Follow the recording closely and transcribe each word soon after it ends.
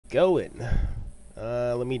going?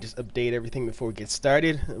 Let me just update everything before we get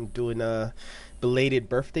started. I'm doing a belated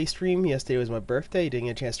birthday stream. Yesterday was my birthday. Didn't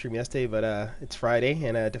get a chance to stream yesterday, but it's Friday,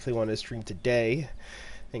 and I definitely wanted to stream today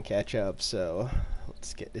and catch up. So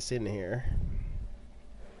let's get this in here.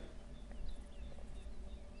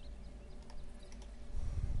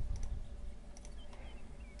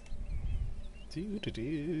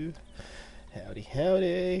 Howdy,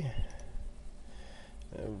 howdy.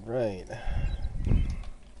 All right.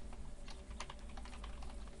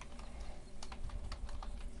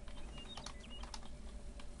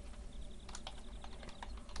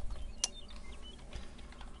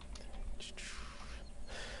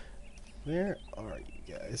 Where are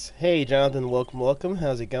you guys? Hey, Jonathan, welcome.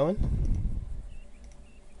 How's it going?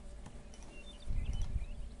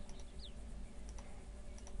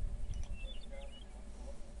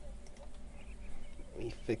 Let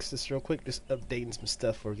me fix this real quick. Just updating some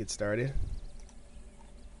stuff before we get started.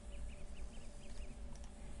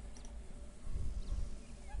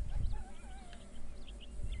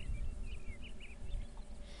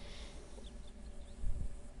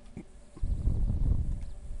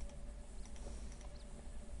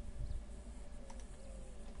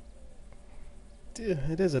 Dude,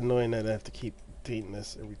 it is annoying that I have to keep updating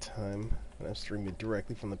this every time when I'm streaming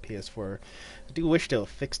directly from the PS4. I do wish they'll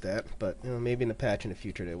fix that, but you know, maybe in the patch in the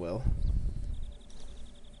future they will.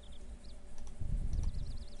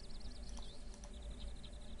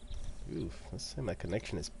 Oof, let's say my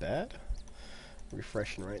connection is bad.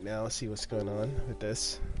 Refreshing right now, see what's going on with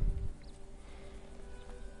this.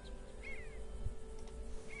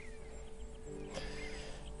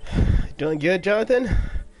 Doing good, Jonathan?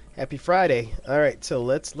 Happy Friday. Alright, so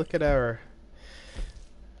let's look at our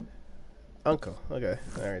uncle. Okay,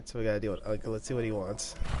 alright, so we gotta deal with uncle. Let's see what he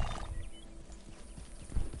wants.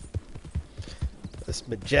 This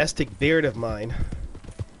majestic beard of mine.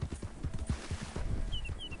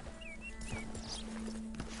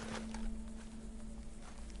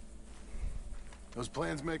 Those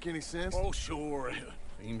plans make any sense? Oh, sure.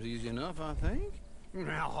 Seems easy enough, I think.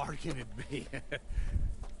 How hard can it be?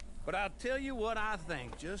 But I'll tell you what I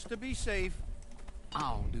think. Just to be safe,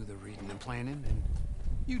 I'll do the reading and planning, and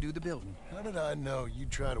you do the building. How did I know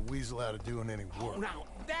you'd try to weasel out of doing any work? Now,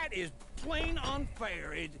 that is plain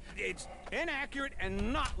unfair. It's inaccurate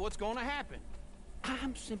and not what's going to happen.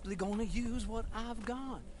 I'm simply going to use what I've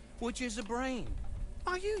got, which is a brain.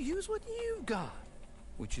 While you use what you've got,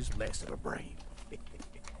 which is less of a brain.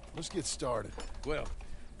 Let's get started. Well,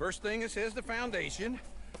 first thing it says the foundation,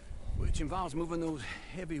 which involves moving those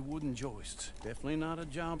heavy wooden joists. Definitely not a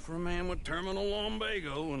job for a man with terminal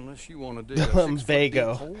lumbago, unless you want to dig a 6-foot deep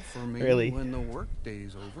hole for me really? when the work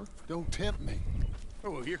day's over. Don't tempt me. Oh,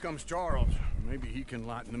 well, here comes Charles. Maybe he can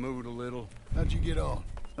lighten the mood a little. How'd you get on?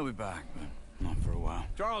 He'll be back, but not for a while.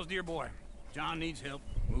 Charles, dear boy, John needs help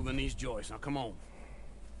moving these joists. Now, come on.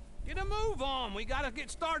 Get a move on. We gotta get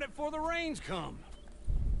started before the rains come.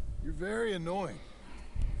 You're very annoying.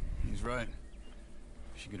 He's right.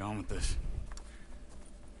 We should get on with this.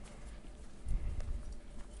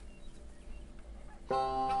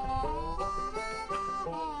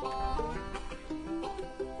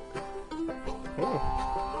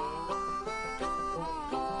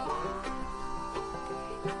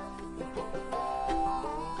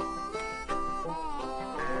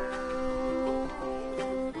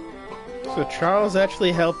 So Charles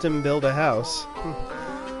actually helped him build a house.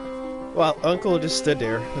 While Uncle just stood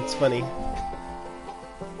there. That's funny.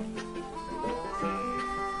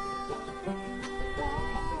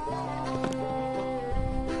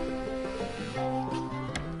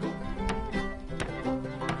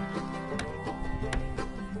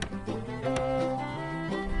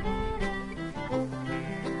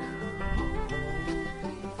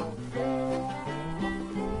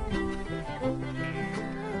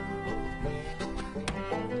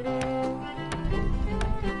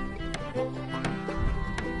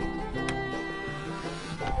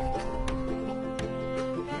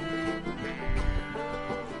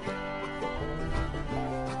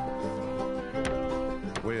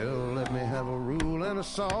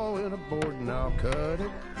 Saw in a board and I'll cut it.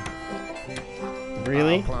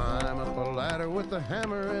 Really? I'll climb up a ladder with a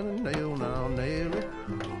hammer and a nail and I'll nail it.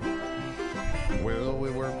 Well, we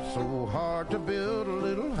worked so hard to build a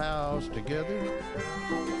little house together.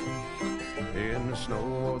 In the snow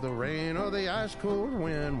or the rain or the ice cold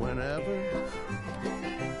wind, whenever.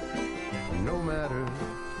 No matter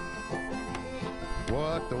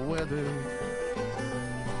what the weather,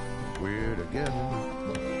 we're together.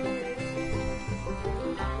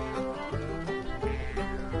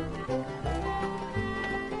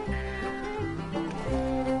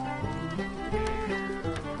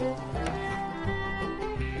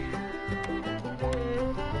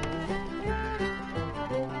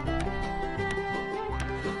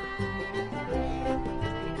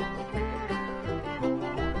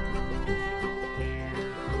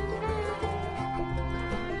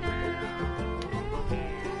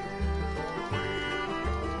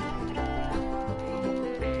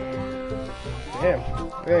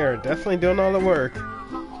 Damn, they're definitely doing all the work.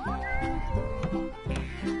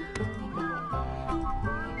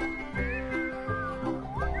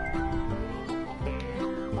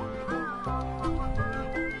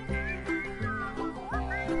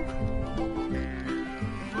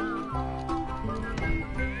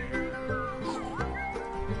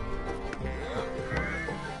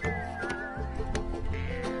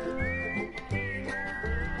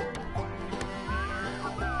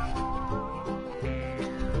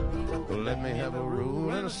 Let me have a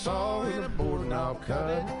rule and a saw and a board and I'll cut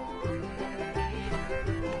it.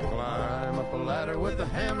 Climb up a ladder with a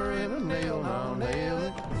hammer and a nail and I'll nail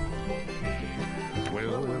it.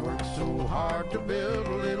 Well, we worked so hard to build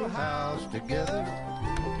a little house together.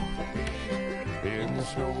 In the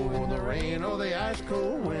snow, the rain, or the ice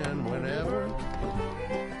cold wind, whenever.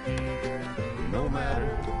 No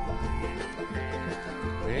matter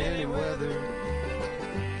any weather,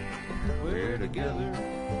 we're together.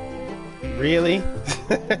 Really?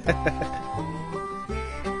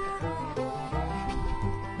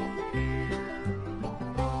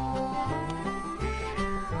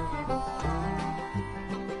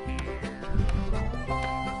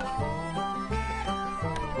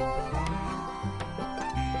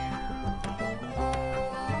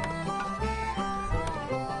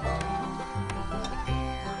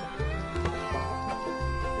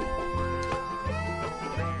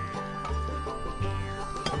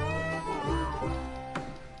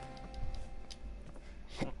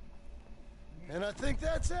 And I think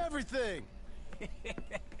that's everything.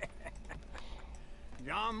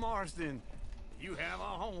 John Marston, you have a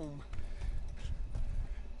home.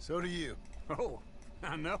 So do you. Oh,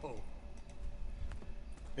 I know.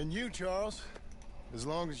 And you, Charles. As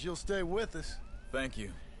long as you'll stay with us. Thank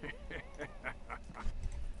you.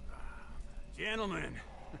 Gentlemen,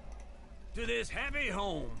 to this happy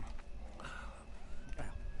home.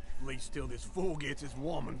 At least till this fool gets his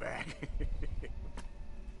woman back.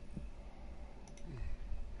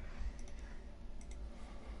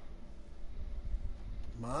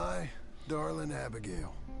 My darling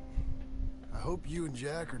Abigail, I hope you and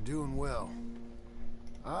Jack are doing well.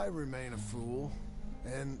 I remain a fool,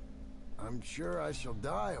 and I'm sure I shall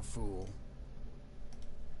die a fool.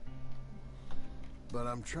 But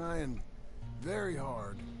I'm trying very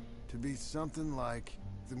hard to be something like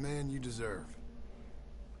the man you deserve.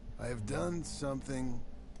 I have done something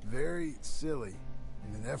very silly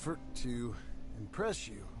in an effort to impress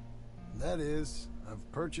you. And that is,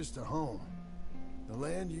 I've purchased a home. The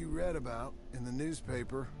land you read about in the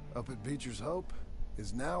newspaper up at Beecher's Hope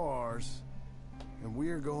is now ours, and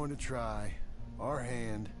we are going to try our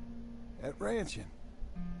hand at ranching.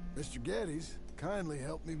 Mr. Geddes kindly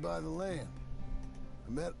helped me buy the land.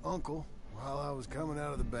 I met Uncle while I was coming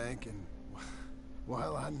out of the bank, and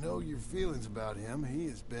while I know your feelings about him, he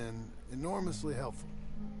has been enormously helpful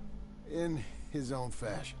in his own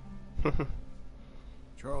fashion.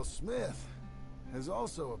 Charles Smith has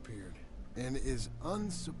also appeared and is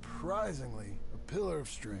unsurprisingly a pillar of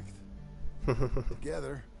strength.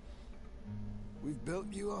 Together, we've built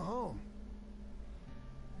you a home.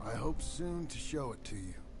 I hope soon to show it to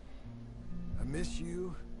you. I miss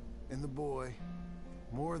you and the boy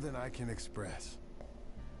more than I can express.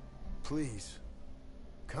 Please,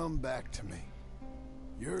 come back to me.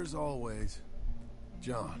 Yours always,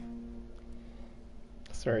 John.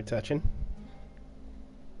 That's very touching.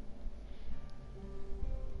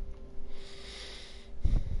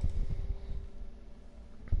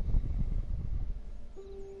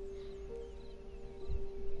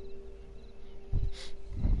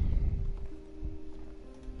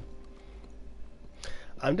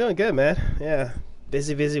 I'm doing good, man. Yeah,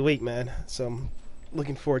 busy week, man. So I'm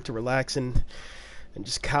looking forward to relaxing and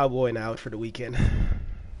just cowboying out for the weekend.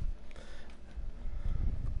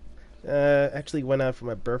 Actually went out for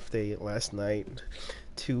my birthday last night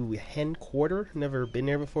to Hen Quarter. Never been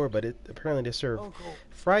there before, but apparently they serve Uncle,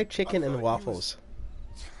 fried chicken I thought and you waffles.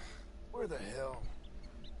 Where the hell?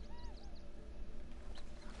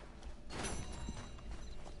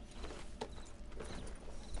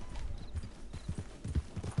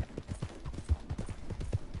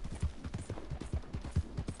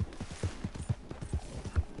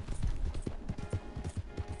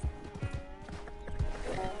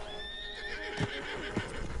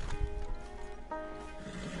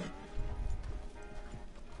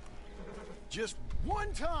 Just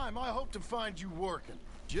one time I hope to find you working.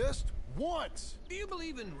 Just once. Do you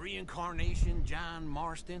believe in reincarnation, John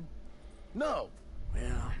Marston? No.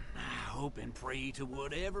 Well, I hope and pray to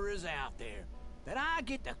whatever is out there that I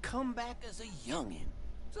get to come back as a youngin'.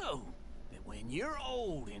 So that when you're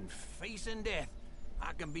old and facing death,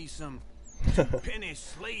 I can be some Two-penny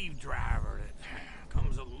slave driver that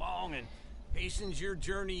comes along and hastens your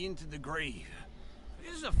journey into the grave.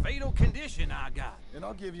 This is a fatal condition I got. And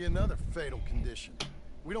I'll give you another fatal condition.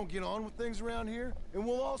 We don't get on with things around here, and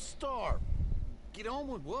we'll all starve. Get on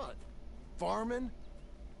with what? Farming,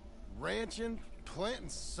 ranching, planting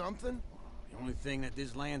something. The only thing that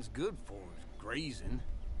this land's good for is grazing.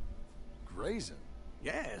 Grazing?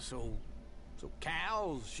 Yeah, so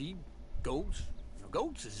cows, sheep, goats. You know,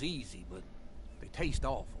 goats is easy, but they taste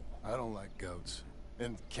awful. I don't like goats.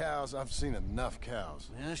 And cows, I've seen enough cows.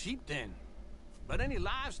 Yeah, sheep then. But any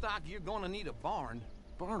livestock, you're gonna need a barn.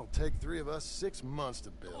 Barn will take 3 of us 6 months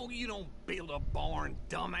to build. Oh, you don't build a barn,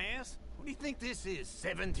 dumbass. What do you think this is,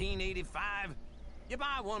 1785? You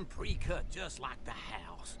buy one pre-cut just like the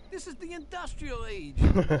house. This is the industrial age.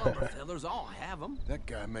 Lumber fellers all have them. That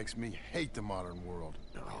guy makes me hate the modern world.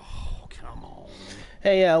 Oh, come on.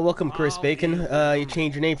 Hey, welcome, Chris Bacon. You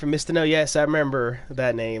changed your name from Mr. No. Yes, I remember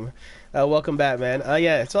that name. Welcome back, man.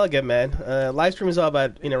 Yeah, it's all good, man. Live stream is all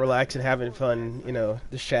about, relaxing, having fun,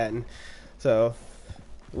 just chatting. So,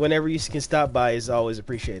 whenever you can stop by is always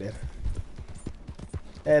appreciated.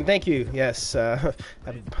 And thank you, yes,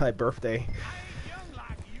 happy my birthday.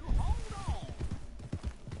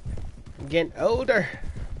 I'm getting older.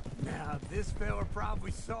 Now, this fella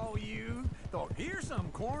probably saw you, thought, here's some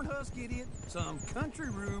cornhusk idiot, some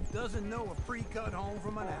country rube doesn't know a pre-cut home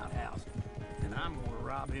from an outhouse. And I'm gonna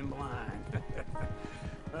rob him blind.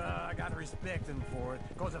 I gotta respect him for it,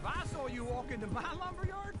 because if I saw you walk into my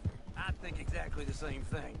lumberyard, I'd think exactly the same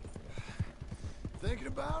thing. Thinking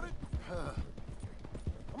about it?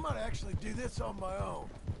 I might actually do this on my own.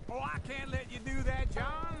 Oh, I can't let you do that,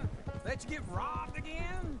 John. Let you get robbed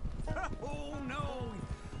again? Oh, no.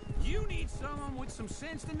 You need someone with some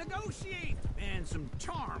sense to negotiate. And some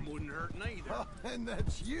charm wouldn't hurt neither. Oh, and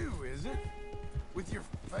that's you, is it? With your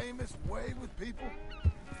famous way with people?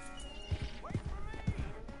 Wait for me.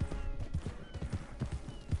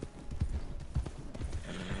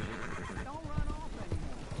 Don't run off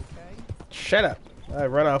anymore, okay? Shut up. I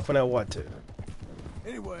run off when I want to.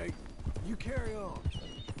 Anyway, you carry on.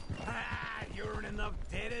 Ah, you're in enough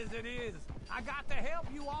debt as it is. I got to help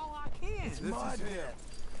you all I can. It's my debt.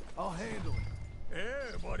 I'll handle it.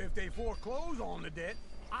 Yeah, but if they foreclose on the debt,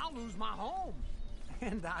 I'll lose my home.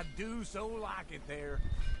 And I do so like it there.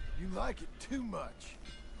 You like it too much.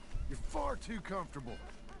 You're far too comfortable.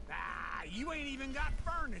 Ah, you ain't even got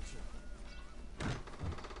furniture.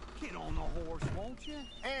 Get on the horse, won't you?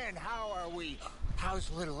 And how are we? How's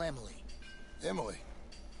little Emily? Emily.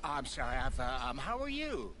 I'm sorry, how are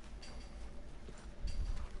you?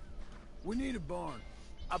 We need a barn.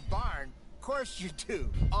 A barn? Of course you do.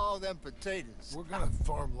 All them potatoes. We're gonna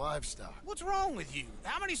farm livestock. What's wrong with you?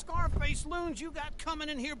 How many Scarface loons you got coming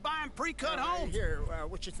in here buying pre-cut homes? Here,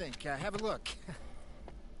 what you think? Have a look.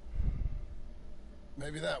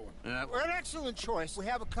 Maybe that one. We're an excellent choice. We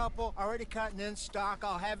have a couple already cut and in stock.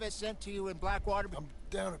 I'll have it sent to you in Blackwater. I'm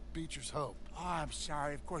down at Beecher's Hope. Oh, I'm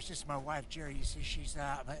sorry. Of course, this is my wife, Jerry. You see, she's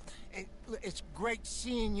but it's great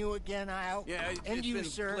seeing you again, Al. Yeah, and it's you, been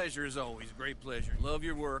sir. a pleasure as always. Great pleasure. Love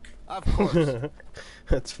your work. Of course.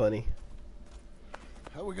 That's funny.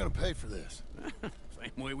 How are we gonna pay for this?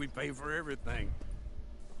 Same way we pay for everything.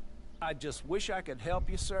 I just wish I could help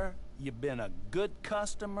you, sir. You've been a good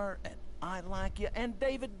customer, and I like you, and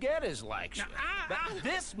David Geddes likes you. But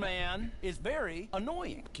this man is very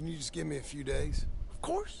annoying. Can you just give me a few days? Of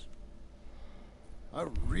course. I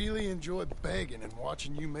really enjoy begging and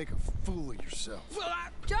watching you make a fool of yourself. Well,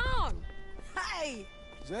 John! Hey!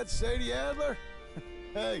 Is that Sadie Adler?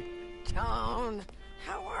 Hey. John,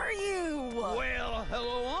 how are you? well,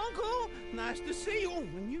 hello, Uncle. Nice to see you.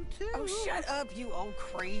 And you too. Oh, shut up, you old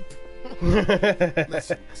creep.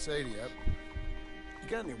 Listen, Sadie, you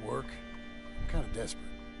got any work? I'm kind of desperate.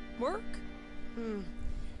 Work?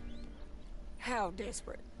 How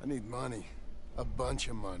desperate? I need money. A bunch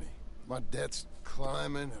of money. My debt's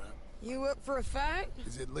climbing and You up for a fight?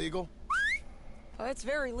 Is it legal? Well, it's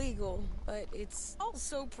very legal, but it's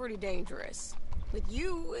also pretty dangerous. With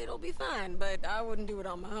you, it'll be fine, but I wouldn't do it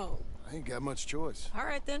on my own. I ain't got much choice. All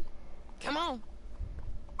right, then. Come on.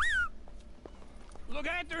 Look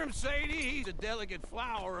after him, Sadie. He's a delicate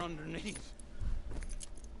flower underneath.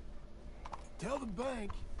 Tell the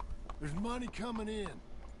bank there's money coming in.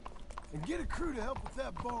 And get a crew to help with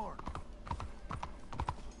that barn.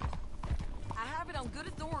 I have it on good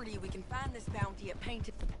authority we can find this bounty at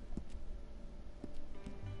Painted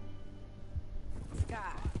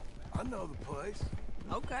Sky. I know the place.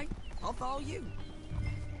 Okay, I'll follow you.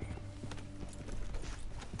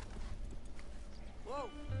 Whoa.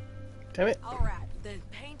 Damn it. All right, the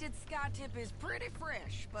Painted Suspected sky tip is pretty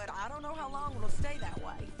fresh, but I don't know how long it'll stay that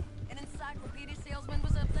way. An encyclopedia salesman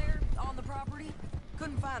was up there on the property.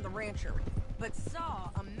 Couldn't find the rancher, but saw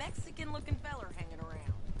a Mexican-looking feller hanging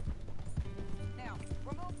around. Now,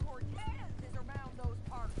 Ramon Cortez is around those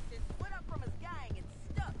parts and split up from his gang and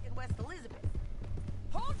stuck in West Elizabeth.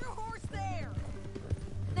 Hold your horse there!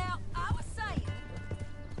 Now, I was saying,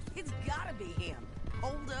 it's gotta be him.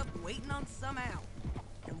 Hold up, waiting on some out.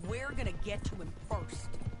 And we're gonna get to him first.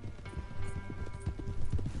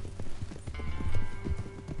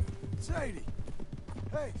 Sadie!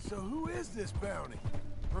 Hey, so who is this bounty?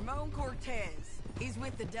 Ramon Cortez. He's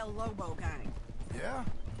with the Del Lobo gang. Yeah?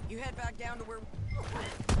 You head back down to where...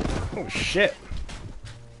 Oh shit.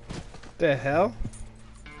 The hell?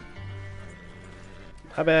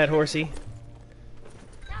 How bad, horsey?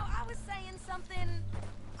 Now, I was saying something...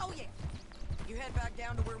 Oh, yeah. You head back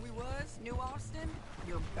down to where we was, New Austin,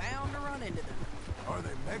 you're bound to run into them. Are they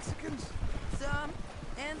Mexicans? Some,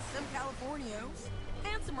 and some Californios.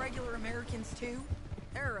 And some regular Americans, too.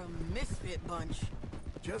 They're a misfit bunch.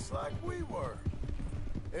 Just like we were.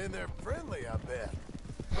 And they're friendly, I bet.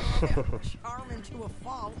 Yeah, charming to a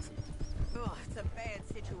fault. Ugh, it's a bad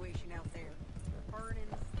situation out there.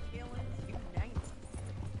 Burnings, killings, you name it.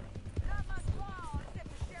 Not much law except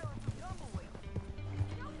the sheriff from Tumbleweed.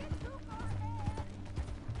 Don't get too far ahead.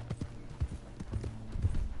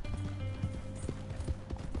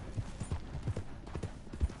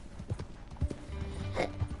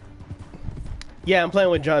 Yeah, I'm playing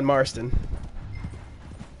with John Marston.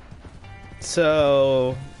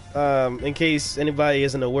 So, in case anybody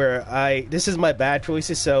isn't aware, this is my bad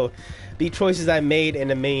choices. So, the choices I made in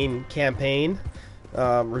the main campaign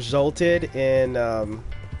resulted in. Damn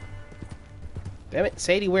it,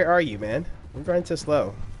 Sadie, where are you, man? We're going too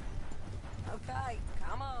slow. Okay,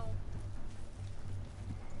 come on.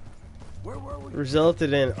 Where were we?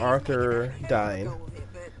 Resulted in Arthur dying.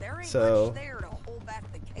 So. There to hold back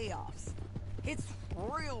the chaos. It's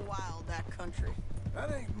real wild, that country.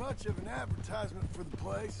 That ain't much of an advertisement for the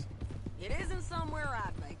place. It isn't somewhere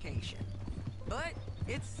I'd vacation, but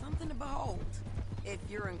it's something to behold. If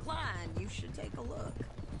you're inclined, you should take a look.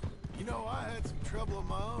 You know, I had some trouble of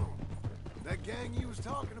my own. That gang you was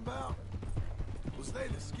talking about, was they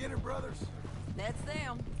the Skinner brothers? That's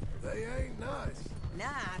them. They ain't nice.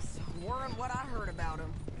 Nice. Weren't what I heard about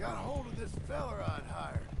them. Got hold of this feller I'd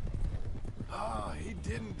hired. Ah, he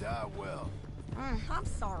didn't die well. I'm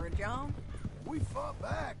sorry, John. We fought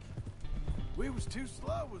back. We was too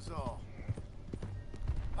slow was all.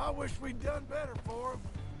 I wish we'd done better for him.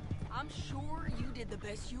 I'm sure you did the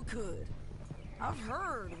best you could. I've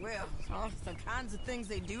heard, well, the kinds of things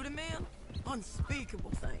they do to men.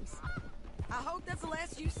 Unspeakable things. I hope that's the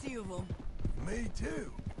last you see of them. Me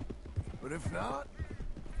too. But if not,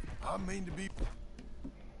 I mean to be...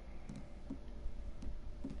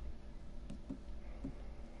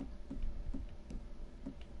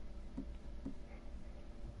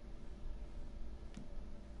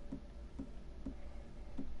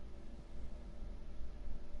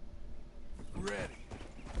 ready.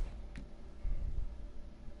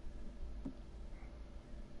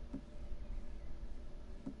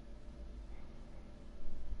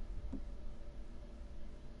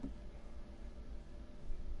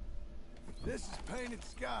 This is painted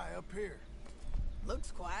sky up here.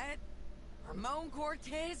 Looks quiet. Ramon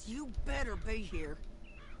Cortez, you better be here.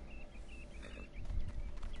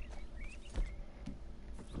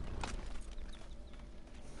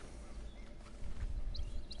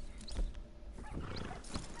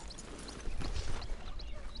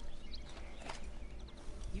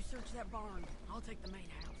 You search that barn. I'll take the main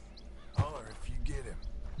house. Holler if you get him.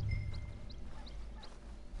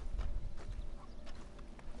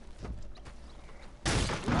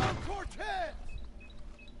 Ramon Cortez!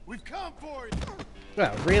 We've come for you!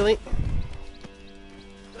 Oh, really?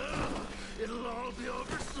 It'll all be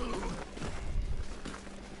over soon.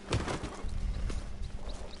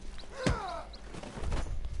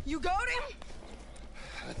 You got him?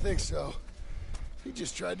 I think so. He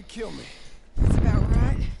just tried to kill me. That's about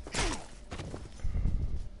right.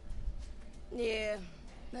 Yeah,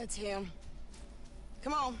 that's him.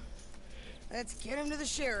 Come on. Let's get him to the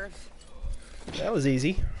sheriff. That was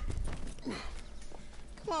easy.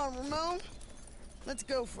 Come on, Ramon. Let's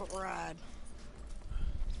go for a ride.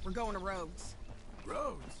 We're going to Rhodes.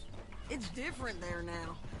 Rhodes? It's different there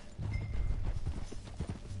now.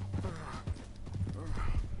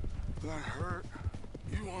 That hurt.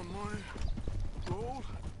 You want money? Gold?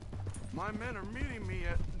 My men are meeting me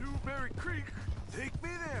at Newberry Creek. Take me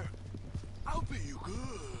there. I'll pay you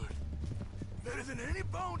good. Better than any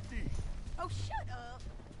bounty. Oh, shut up.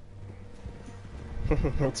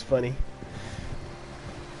 That's funny.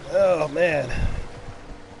 Oh man.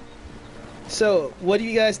 So, what do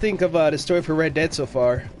you guys think of the story for Red Dead so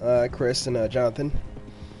far, Chris and Jonathan?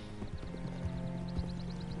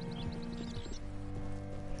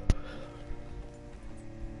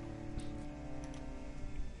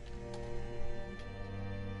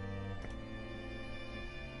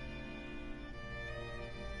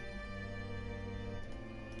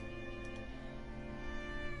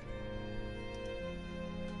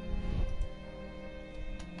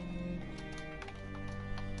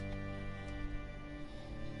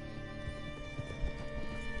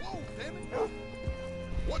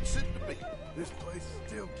 What's it to be? This place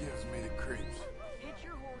still gives me the creeps. Get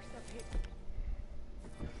your horse up here.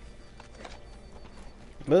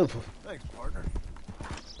 Move. Thanks, partner.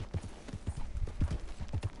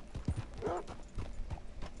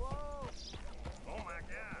 Whoa! Oh my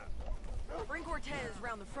God! Bring Cortez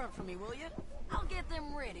round the front for me, will you? I'll get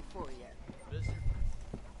them ready for you.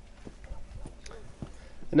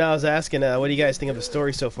 Now I was asking, what do you guys think of the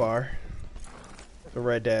story so far for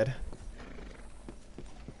Red Dead?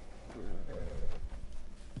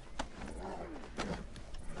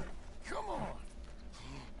 Come on.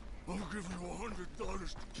 I'll give you $100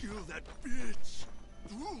 to kill that bitch.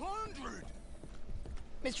 200.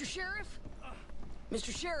 Mr. Sheriff?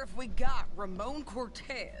 Mr. Sheriff, we got Ramon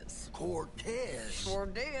Cortez. Cortez? Sure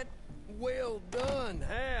did. Well done.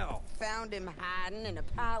 How? Found him hiding in a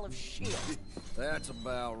pile of shit. That's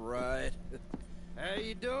about right. How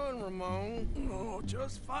you doing, Ramon? Oh,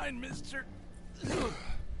 just fine, mister.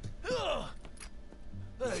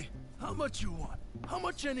 Hey, how much you want? How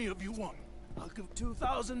much any of you want? I'll give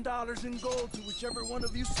 $2,000 in gold to whichever one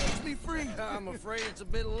of you sets me free. I'm afraid it's a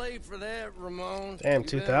bit late for that, Ramon. Damn,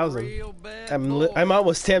 You've been a 2,000. real bad I'm boy. I'm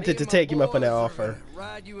almost tempted Me to and my take him up on that boys are offer. gonna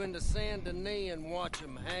ride you into Saint Denis and watch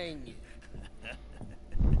him hang you.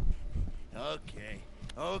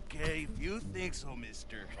 Okay, if you think so,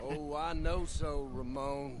 mister. Oh, I know so,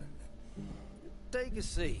 Ramon. Take a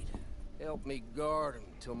seat. Help me guard him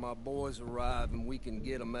till my boys arrive and we can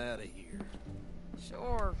get him out of here.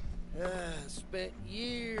 Sure. Spent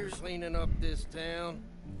years cleaning up this town.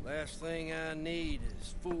 Last thing I need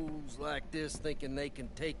is fools like this thinking they can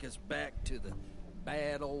take us back to the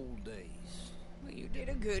bad old days. Well, you did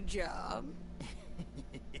a good job.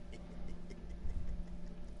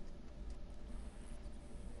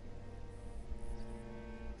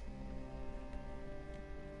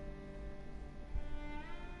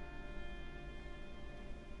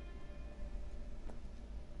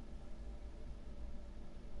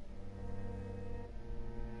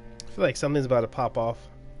 I feel like something's about to pop off.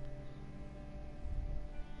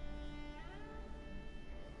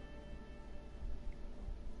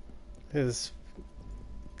 His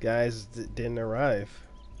guys didn't arrive.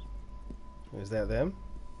 Is that them?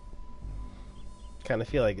 Kind of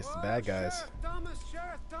feel like it's the bad guys.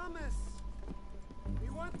 Sheriff Thomas! We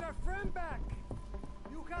want our friend back!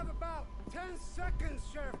 You have about 10 seconds,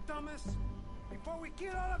 Sheriff Thomas, before we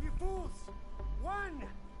kill all of you fools! 1,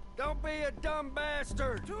 Don't be a dumb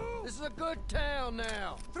bastard! 2, This is a good town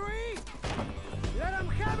now! 3! Let them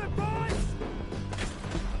have it, boys!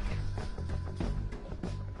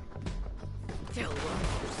 Tell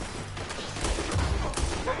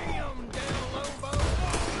Damn, down low,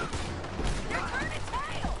 They're turning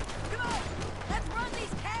tail! Come on! Let's run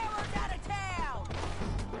these cowards out of town!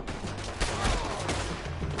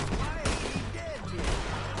 Why ain't he dead yet?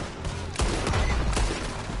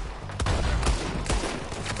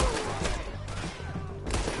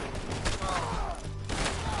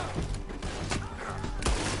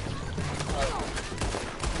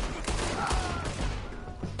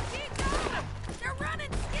 Keep going! They're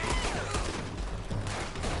running scared!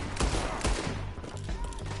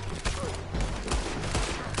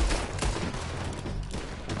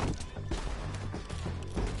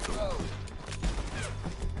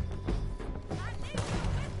 I need you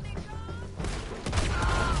with me, John!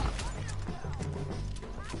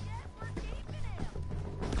 I guess we're keeping him.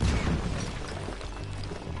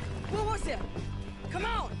 What was it? Come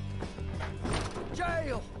on!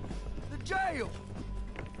 Jail! The jail!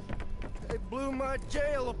 They blew my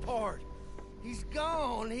jail apart. He's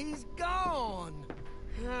gone. He's gone.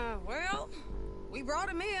 Well, we brought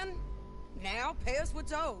him in. Now pay us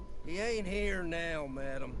what's owed. He ain't here now,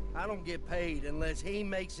 madam. I don't get paid unless he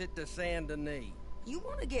makes it to Saint Denis. You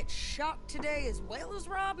want to get shot today as well as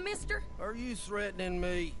Rob, mister? Are you threatening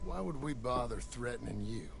me? Why would we bother threatening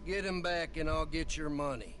you? Get him back and I'll get your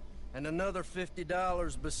money. And another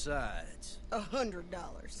 $50 besides.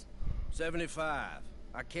 $100. 75.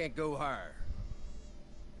 I can't go higher.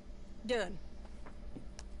 Done.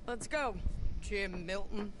 Let's go. Jim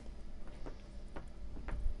Milton.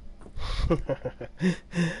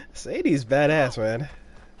 Sadie's badass, man.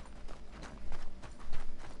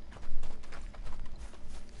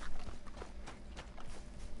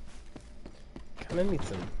 Kinda need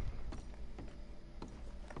some.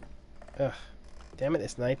 Ugh. Damn it,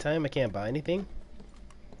 it's nighttime. I can't buy anything.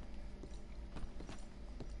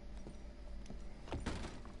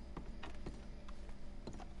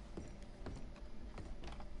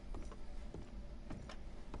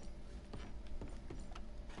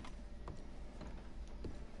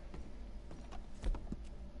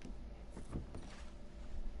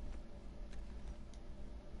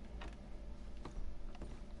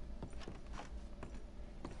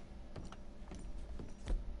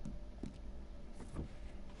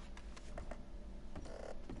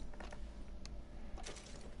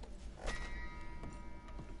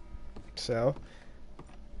 So,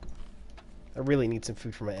 I really need some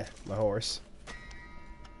food for my horse.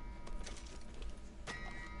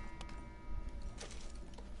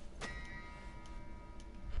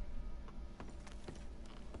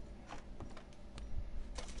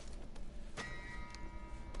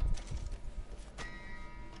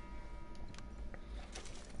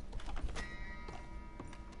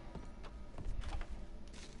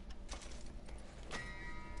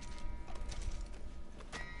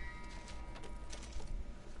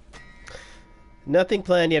 Nothing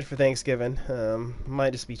planned yet for Thanksgiving.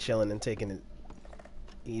 Might just be chilling and taking it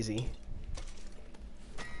easy.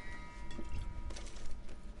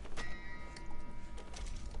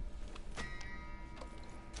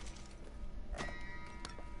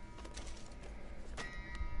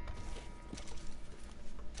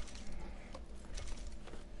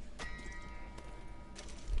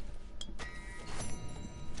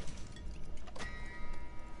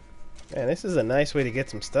 Man, this is a nice way to get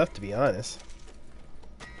some stuff, to be honest.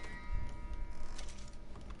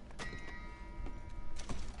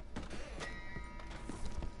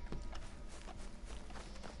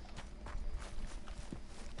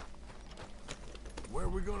 Where are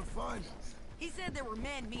we gonna find him? He said there were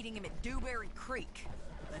men meeting him at Dewberry Creek.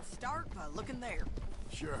 Let's start by looking there.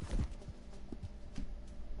 Sure.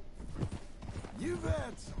 You've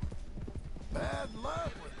had some bad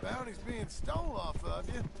luck with bounties being stolen off of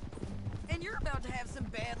you. And you're about to have some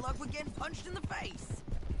bad luck with getting punched in the face.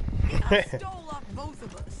 He got stole off both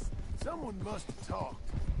of us. Someone must have talked.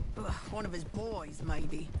 Ugh, one of his boys,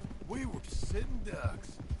 maybe. We were sitting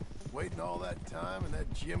ducks, waiting all that time in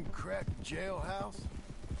that Jim Crack jailhouse.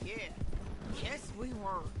 Yeah. Yes, we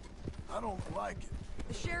were. I don't like it.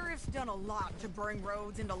 The sheriff's done a lot to bring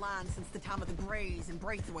roads into line since the time of the Grays and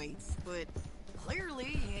Braithwaites, but clearly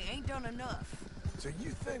he ain't done enough. So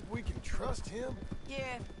you think we can trust him?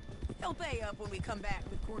 Yeah. He'll pay up when we come back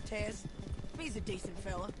with Cortez. He's a decent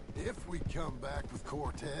fella. If we come back with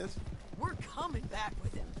Cortez. We're coming back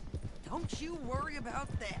with him. Don't you worry about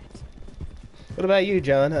that. What about you,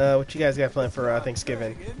 John? What you guys got planned for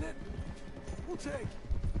Thanksgiving? Thing, isn't it? We'll take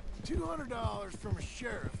 $200 from a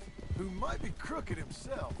sheriff who might be crooked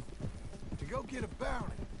himself to go get a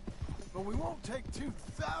bounty. But we won't take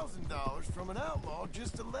 $2,000 from an outlaw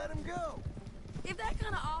just to let him go. If that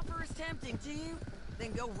kind of offer is tempting to you,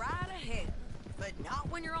 then go right ahead. But not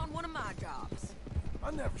when you're on one of my jobs. I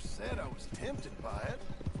never said I was tempted by it.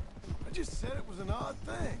 I just said it was an odd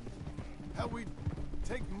thing. How we'd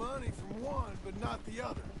take money from one but not the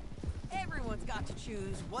other. Everyone's got to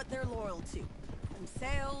choose what they're loyal to.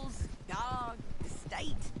 Themselves, God, the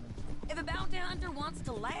state. If a bounty hunter wants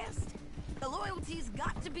to last, the loyalty's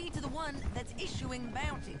got to be to the one that's issuing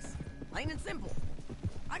bounties. Plain and simple.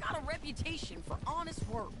 I got a reputation for honest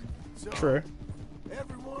work. So, True.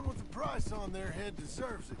 Everyone with a price on their head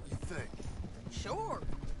deserves it, you think? Sure.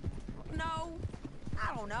 No.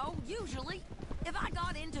 I don't know. Usually. If I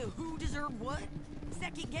got into who deserved what,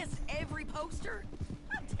 second-guessed every poster,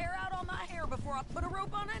 I'd tear out all my hair before I put a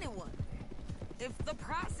rope on anyone. If the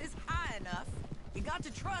price is high enough, you got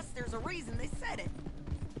to trust there's a reason they said it.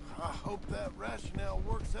 I hope that rationale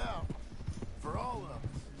works out for all of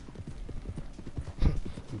us.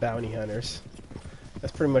 Bounty hunters.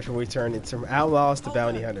 That's pretty much what we turned. It's from outlaws to Hold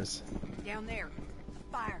bounty on. hunters. Down there.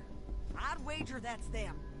 Fire. I'd wager that's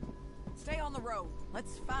them. Stay on the road.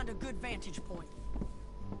 Let's find a good vantage point.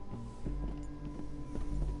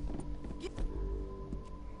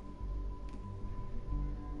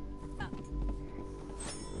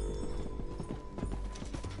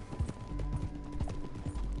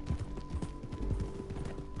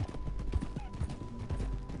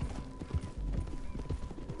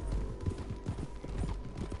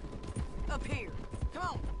 Up here. Come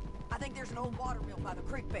on. I think there's an old water mill by the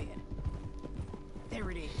creek bed. There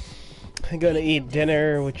it is. gonna eat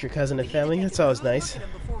dinner with your cousin and family. That's always nice. Look at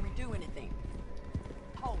him before we do anything.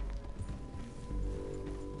 Hold.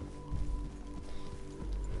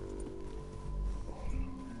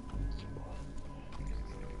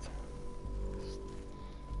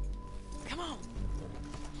 Come on.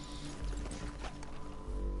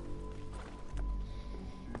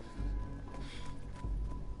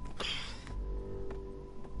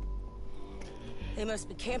 They must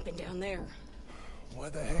be camping down there. Why are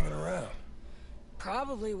they hanging around?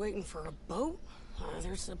 Probably waiting for a boat.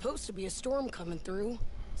 There's supposed to be a storm coming through,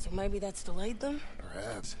 so maybe that's delayed them.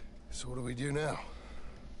 Perhaps. So what do we do now?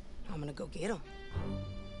 I'm gonna go get them.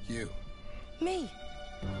 You. Me.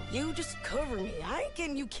 You just cover me. I ain't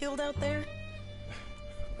getting you killed out there.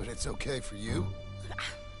 But it's okay for you?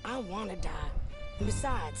 I wanna die. And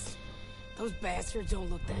besides, those bastards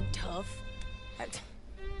don't look that tough.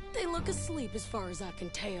 They look asleep as far as I can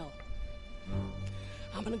tell.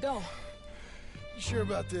 I'm gonna go. You sure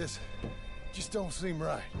about this? Just don't seem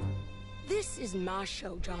right. This is my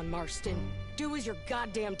show, John Marston. Do as you're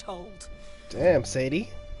goddamn told. Damn, Sadie.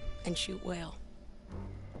 And shoot well.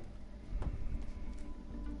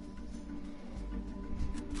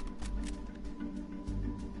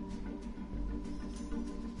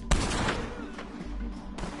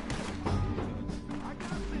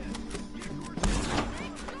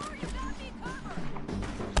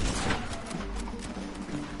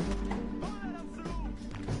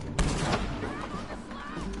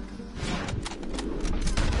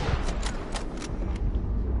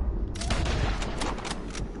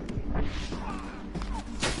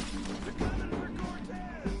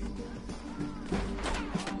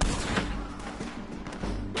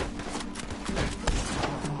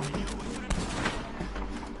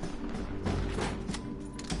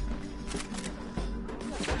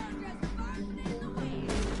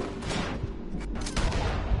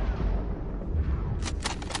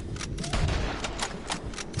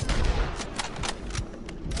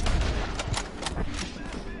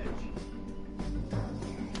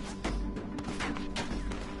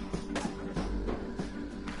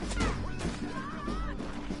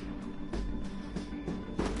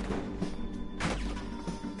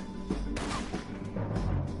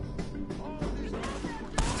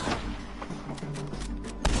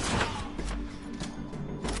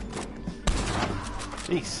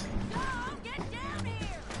 Jeez. Get down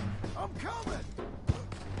here! I'm coming!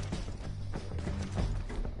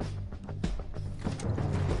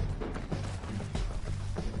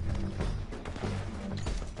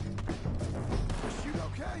 Shoot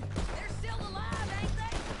okay? They're still alive, ain't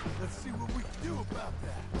they? Let's see what we can do about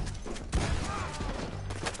that.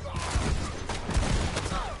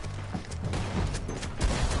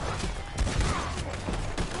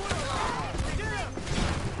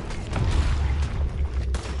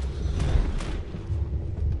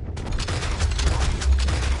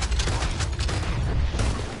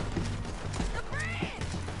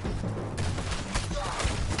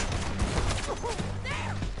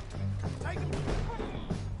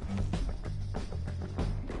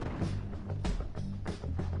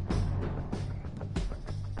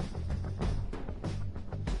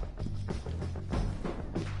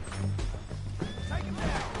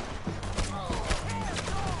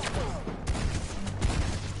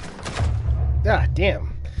 God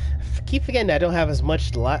damn. I keep forgetting I don't have as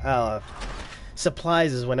much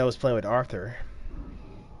supplies as when I was playing with Arthur.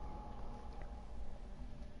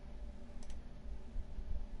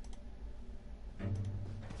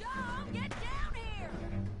 John, get down here!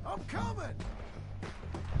 I'm coming!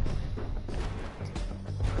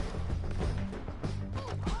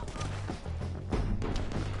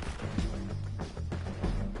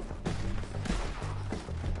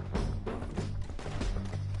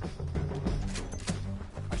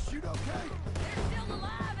 I shoot okay? They're still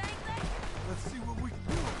alive, ain't they? Let's see what we can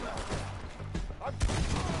do about that.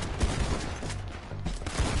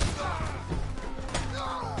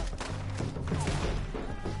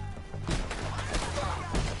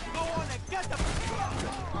 Go on and get them!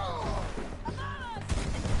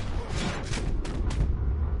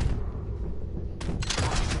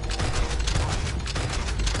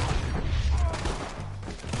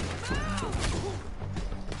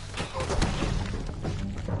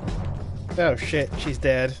 Oh shit, she's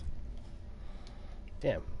dead.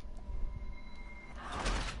 Damn.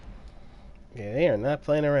 Yeah, they are not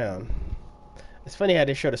playing around. It's funny how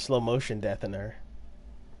they showed a slow motion death in her.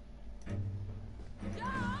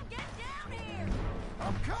 John, get down here!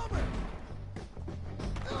 I'm coming!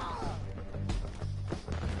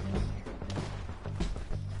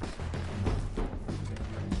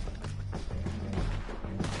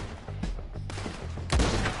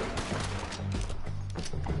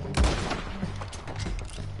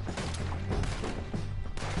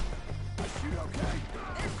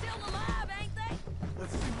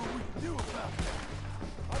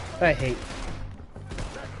 I hate.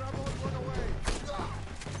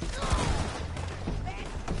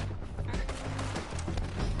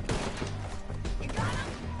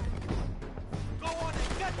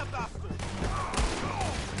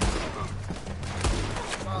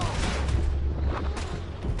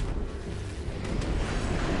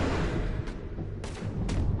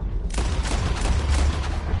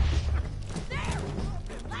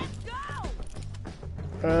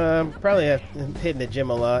 Probably have hitting the gym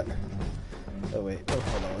a lot. Oh wait, oh,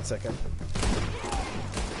 hold on 1 second.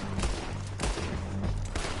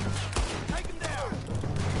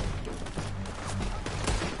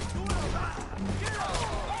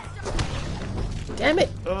 Damn it!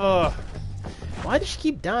 Ugh! Why does she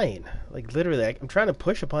keep dying? Like literally, I'm trying to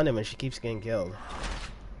push upon him and she keeps getting killed.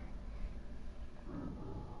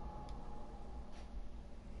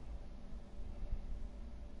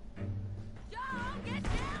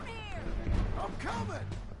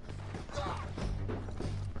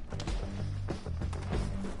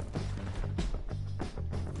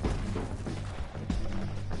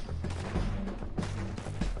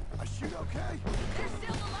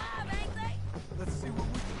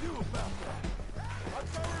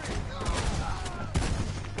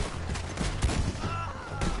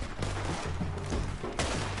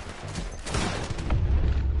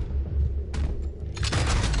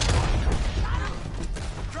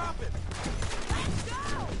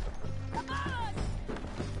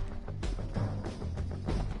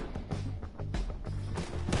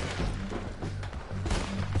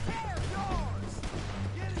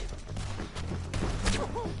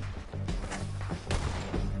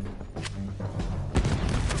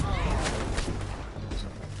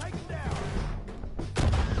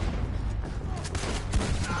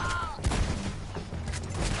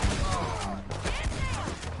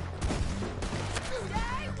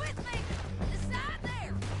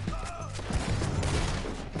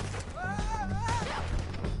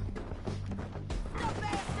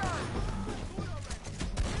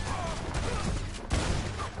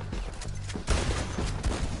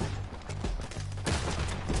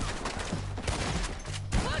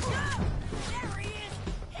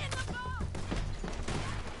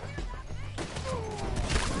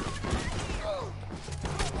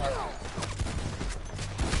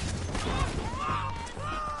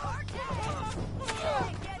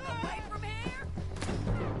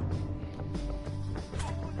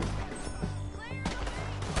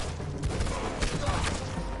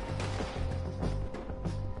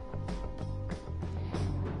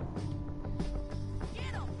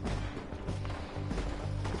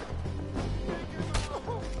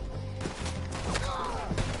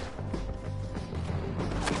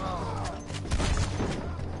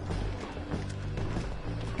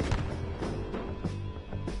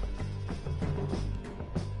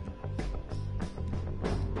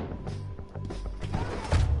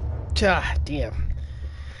 Ah, damn.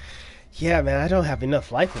 Yeah, man, I don't have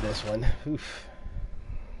enough life for this one. Oof.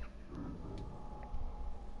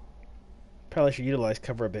 Probably should utilize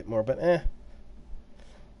cover a bit more, but eh.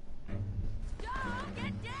 John,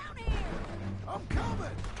 get down here! I'm coming!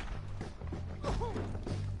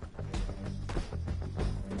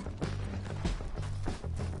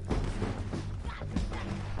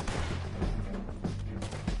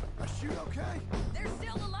 I shoot okay? They're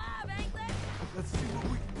still alive, ain't they? Let's see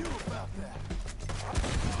what we can do about that.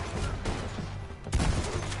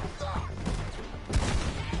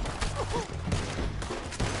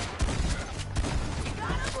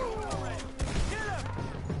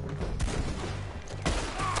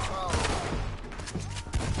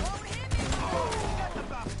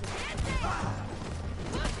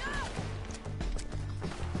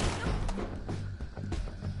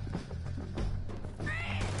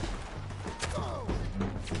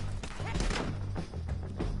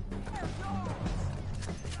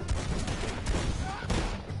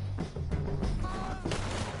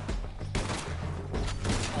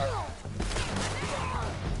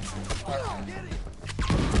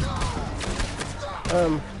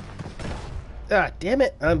 Ah, damn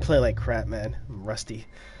it. I'm playing like crap, man. I'm rusty.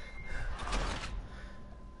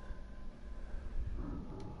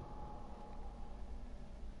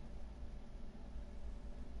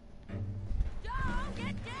 John,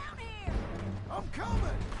 get down here! I'm coming!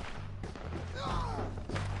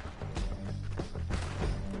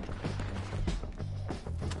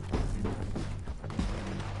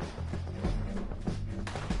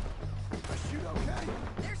 I shoot okay?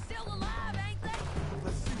 They're still alive, ain't they?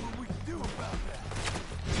 Let's see what we can do about that.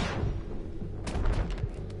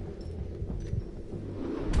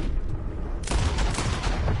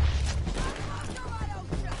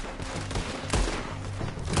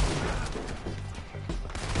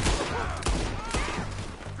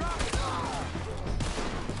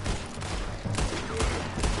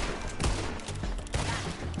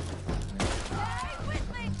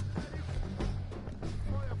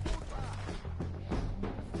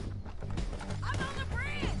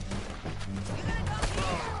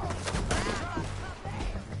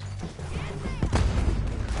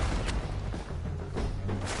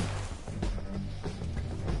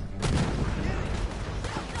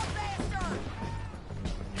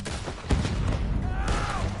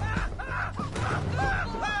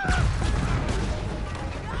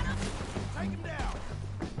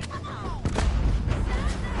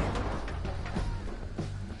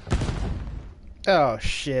 Oh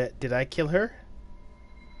shit! Did I kill her?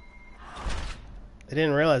 I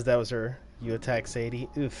didn't realize that was her. You attacked Sadie.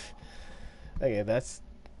 Oof. Okay, that's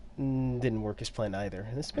didn't work as planned either.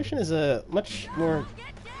 This mission is much more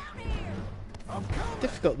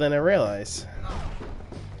difficult than I realized.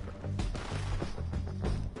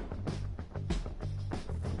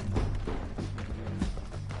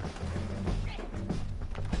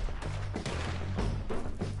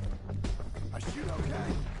 I shoot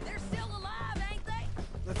okay? They're still alive, ain't they?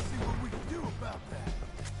 Let's see what we can do about that.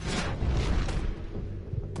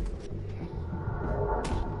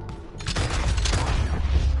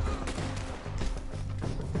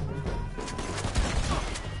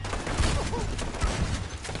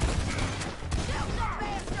 Shoot the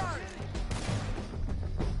bastard!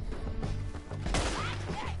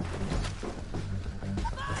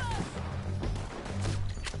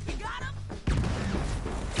 You got him?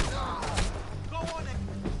 Go on and...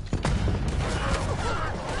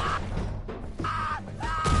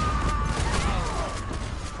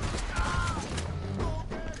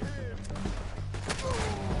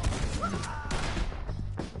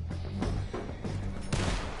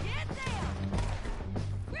 Get down!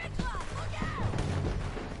 Ridgeline, look out!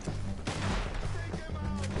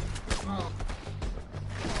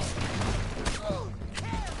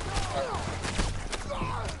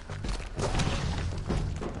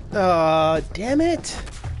 Damn it!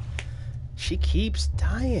 She keeps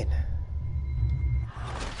dying.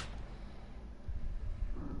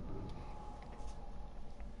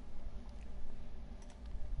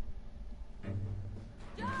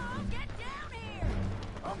 John, get down here!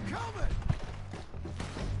 I'm coming!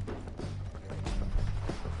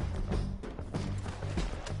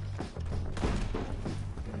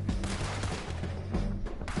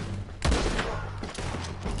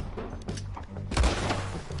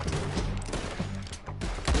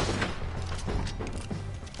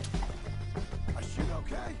 I shoot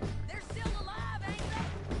okay? They're still alive, ain't they?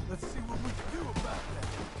 Let's see what we can do about that.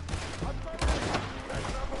 I'm burning! That's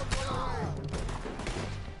up on the line!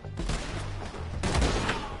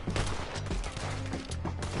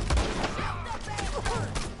 Shoot the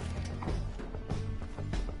bastard!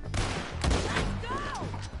 Let's go!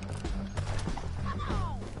 Come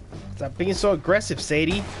on! Stop being so aggressive,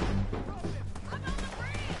 Sadie. I'm on the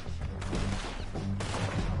bridge!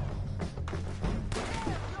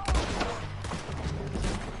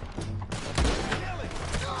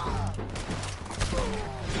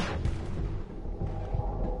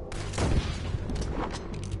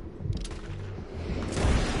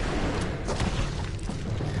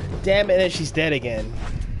 Damn it, and she's dead again.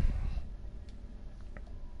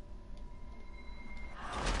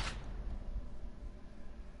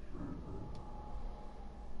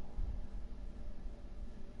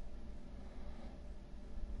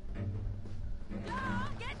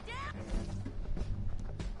 John, get down!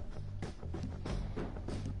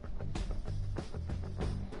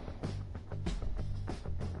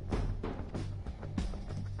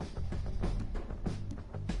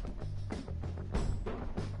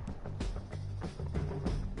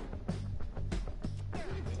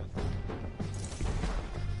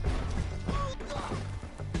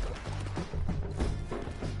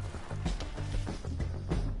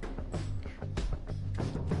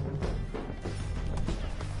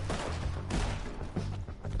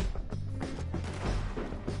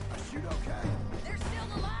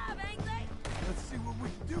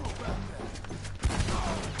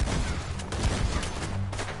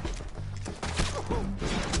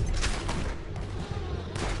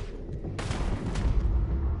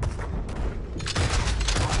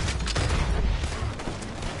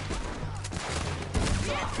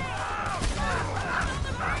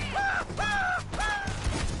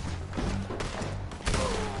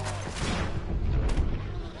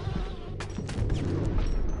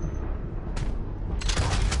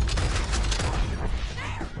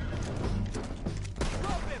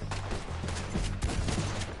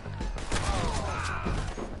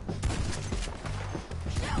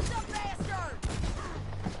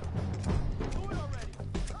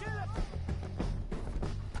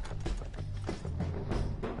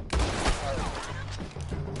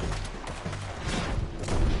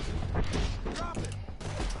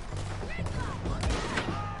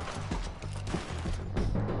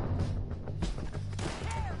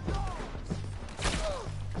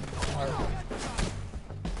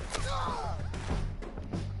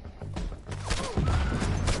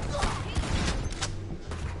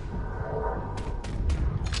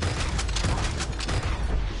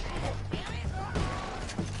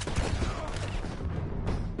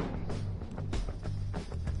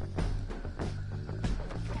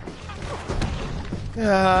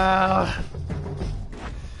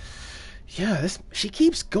 Yeah, she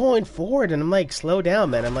keeps going forward, and I'm like, slow down,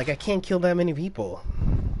 man. I'm like, I can't kill that many people.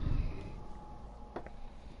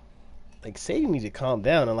 Like, Sadie needs to calm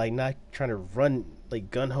down and like not trying to run like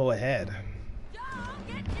gun ho ahead. John,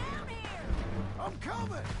 get down here! I'm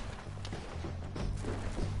coming!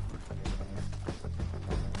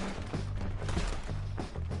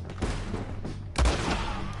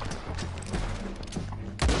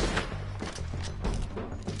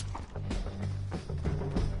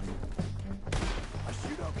 I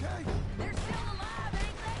shoot okay? They're still alive,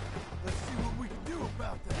 ain't they? Let's see what we can do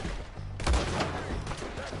about that.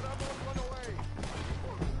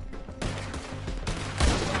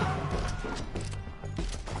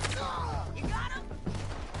 You got him?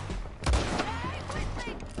 Hey, with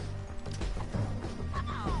me! Come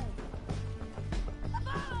on!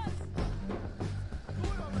 Above us!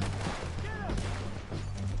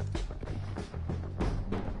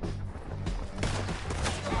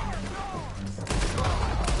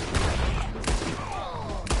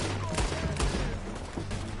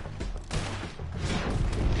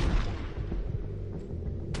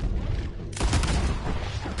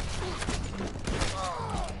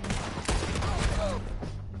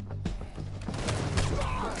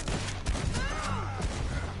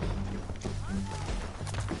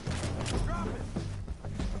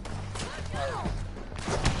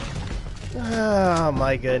 Oh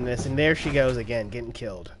my goodness, and there she goes again, getting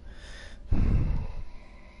killed.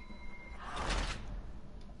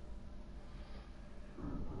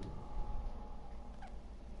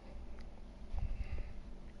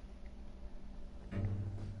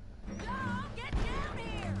 John, get down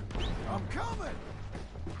here! I'm coming!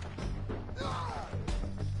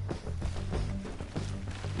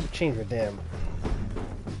 Change her damn.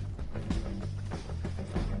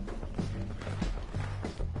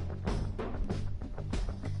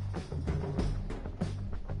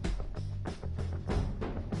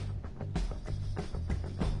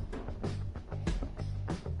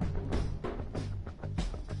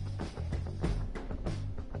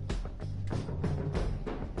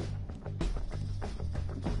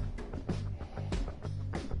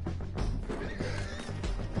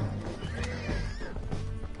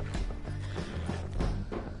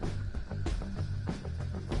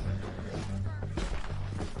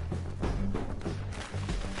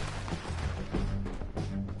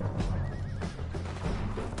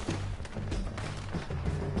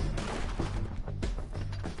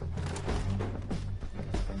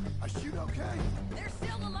 I shoot okay? They're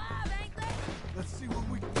still alive, ain't they? Let's see what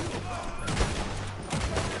we can do about it.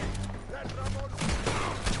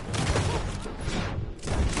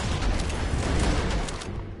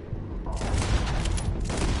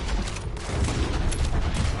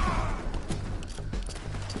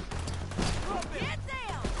 Get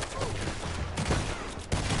them!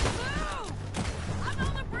 Move! I'm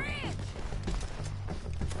on the bridge!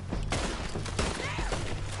 There!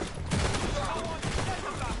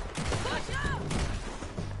 Push up!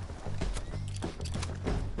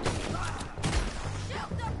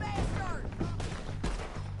 Shoot the bastard!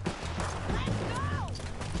 Let's go!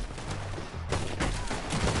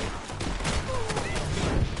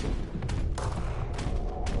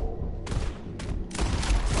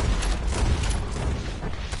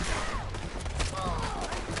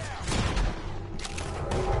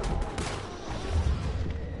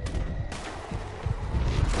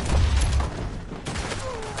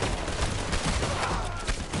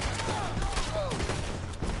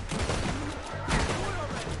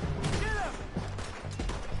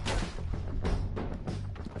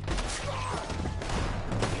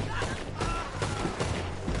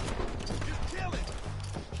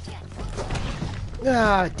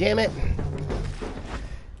 Ah, damn it.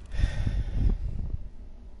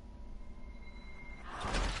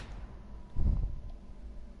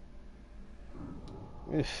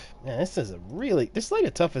 Oof, man, this is like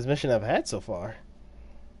the toughest mission I've had so far.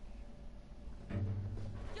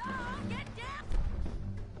 John, get down!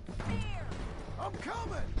 Here! I'm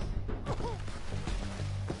coming!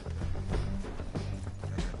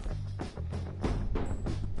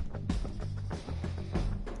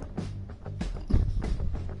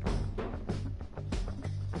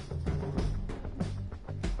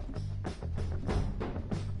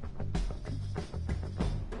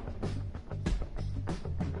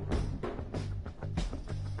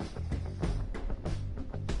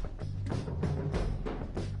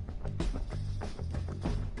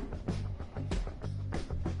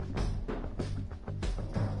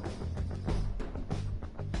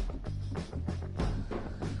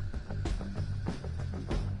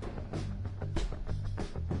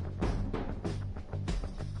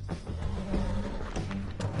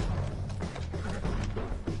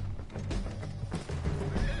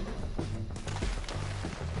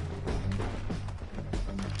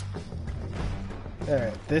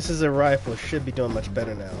 Alright, this is a rifle. Should be doing much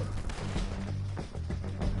better now.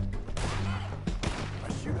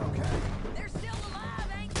 I shoot okay? They're still alive,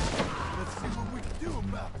 ain't they? Let's see what we can do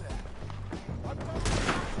about that.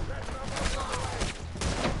 They're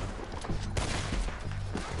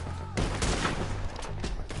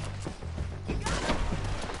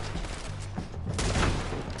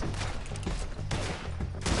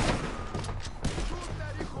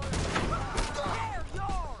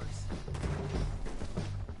yours.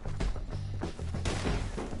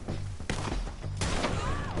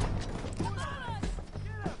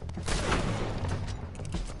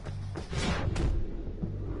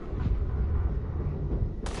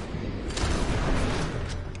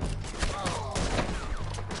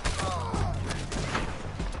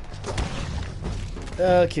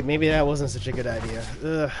 Okay, maybe that wasn't such a good idea.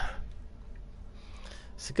 Ugh.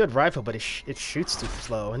 It's a good rifle, but it shoots too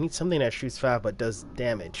slow. I need something that shoots fast but does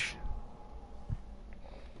damage.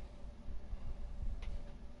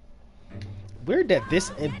 Weird that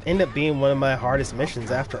this ended up being one of my hardest missions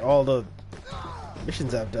after all the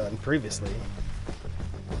missions I've done previously.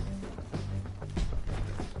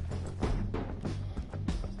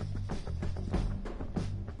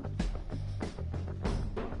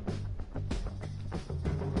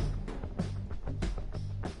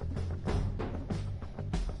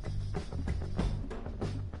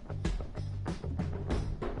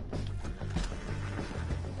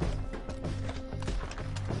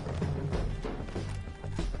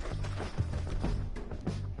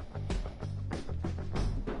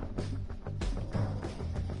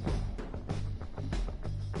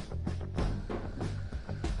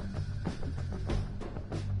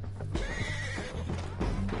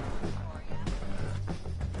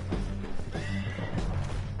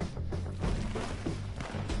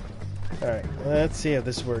 Alright, let's see if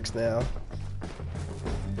this works now.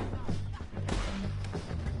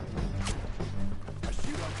 I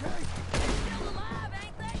shoot okay? Still alive,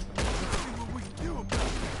 ain't they? Let's see what we can do about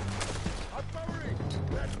it. I'm firing!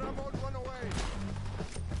 Let Ramon run away!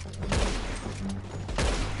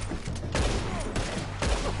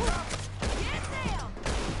 Get them!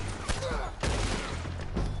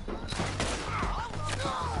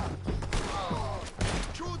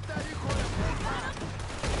 Shoot that hijo de puta!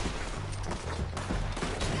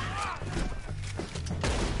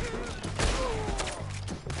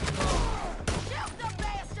 Shoot the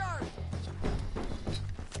bastard!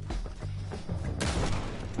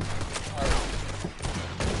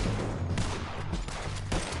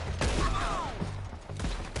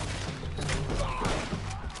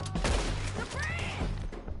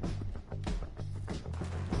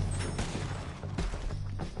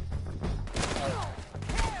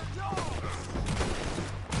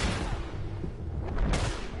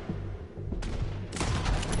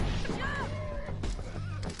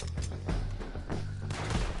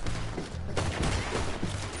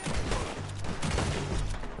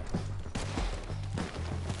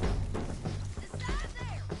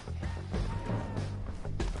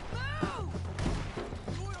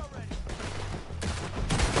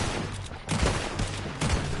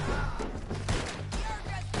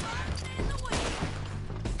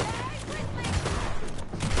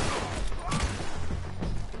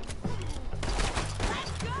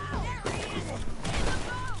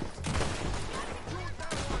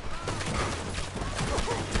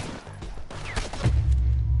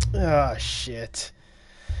 Ah, shit.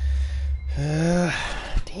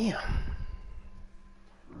 Damn.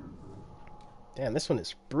 Damn, this one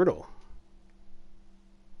is brutal.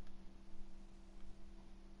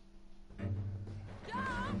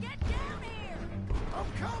 John, get down here!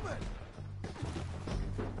 I'm coming!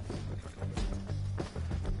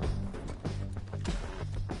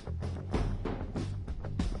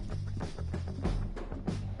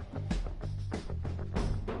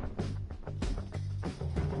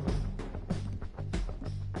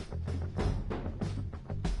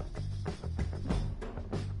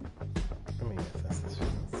 Let me guess, that's this one.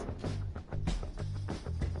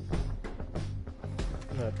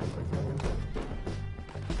 No, it's really fun.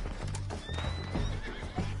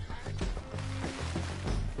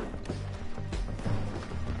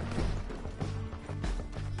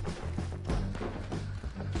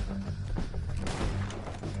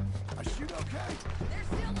 I shoot okay? They're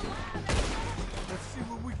still alive, ain't they? Let's see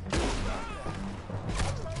what we can do about that. I'm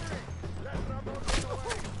firing! Let Ramon run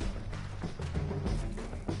away!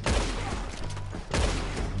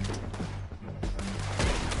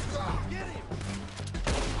 Get him!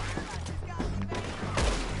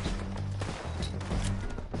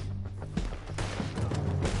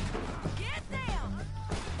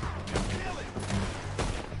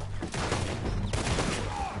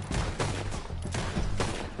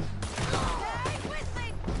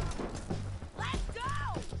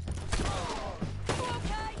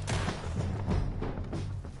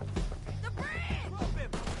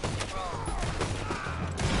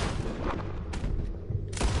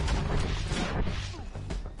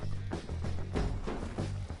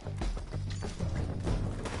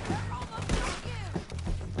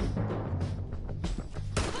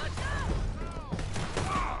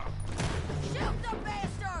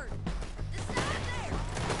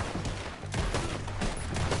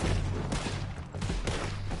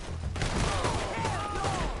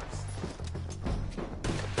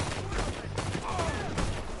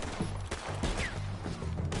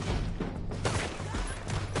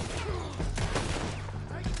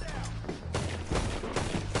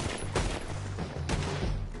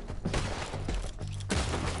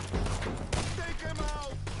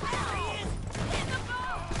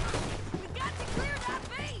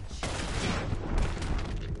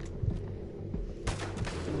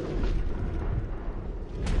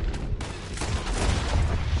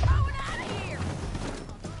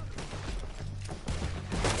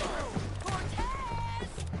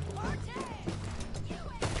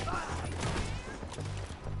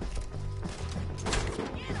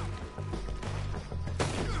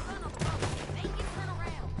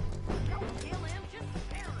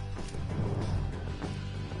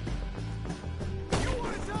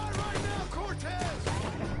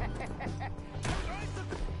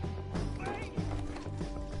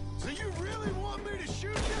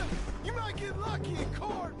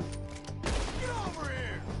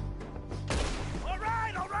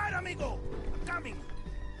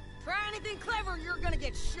 anything clever, you're gonna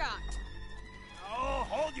get shot. Oh,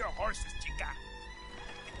 hold your horses, chica.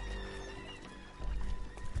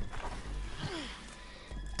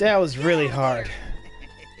 That was really hard.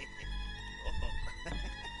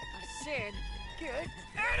 I said, Get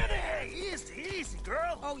out of there! Easy, easy,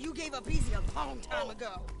 girl. oh, you gave up easy a long time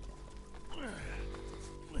ago.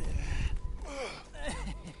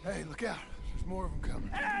 Hey, look out. There's more of them coming.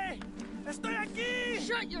 Hey! Estoy aquí!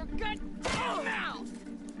 Shut your goddamn mouth!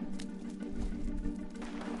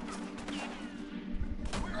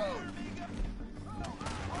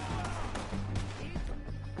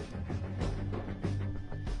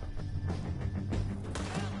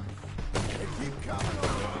 They keep coming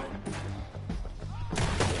over.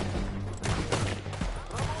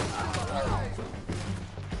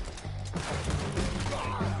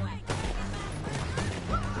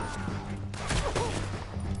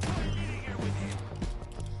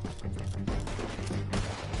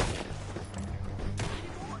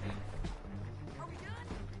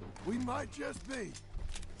 We might just be.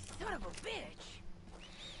 Son of a bitch.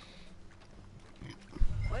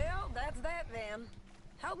 Well, that's that then.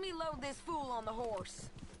 Help me load this fool on the horse.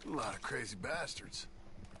 A lot of crazy bastards.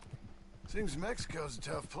 Seems Mexico's a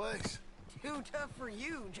tough place. Too tough for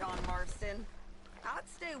you, John Marston. I'd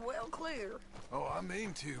stay well clear. Oh, I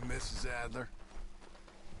mean to, Mrs. Adler.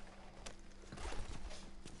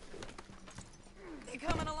 You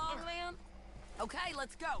coming along, then? Okay,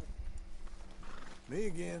 let's go. Me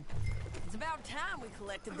again. It's about time we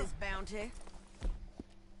collected this bounty.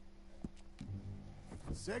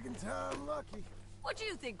 Second time lucky. What do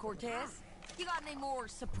you think, Cortez? You got any more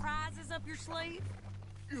surprises up your sleeve?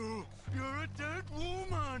 You're a dead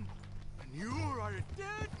woman, and you are a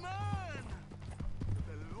dead man.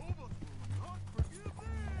 The Lobos will not forgive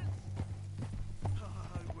this.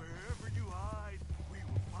 Wherever you hide, we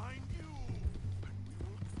will find you, and we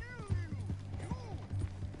will kill you. You,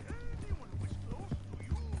 anyone who is close to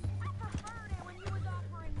you. I preferred it when you was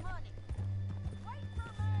offering money. Wait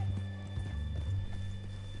for me!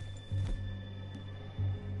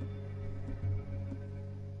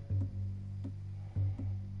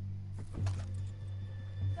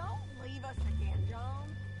 Don't leave us again,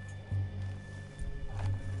 John.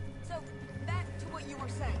 So, back to what you were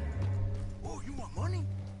saying. Oh, you want money?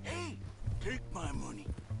 Hey, take my money.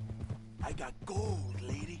 I got gold,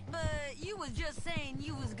 lady. But you was just saying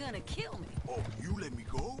you was gonna kill me. Oh, you let me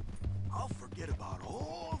go? I'll forget about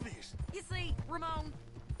all this. You see, Ramon,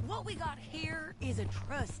 what we got here is a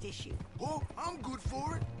trust issue. Oh, I'm good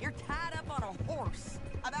for it. You're tied up on a horse,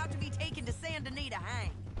 about to be taken to San Denis to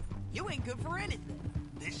hang. You ain't good for anything.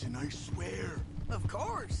 Listen, I swear. Of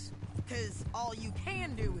course, because all you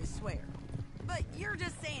can do is swear. But you're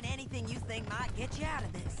just saying anything you think might get you out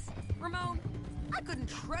of this. Ramon, I couldn't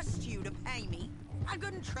trust you to pay me. I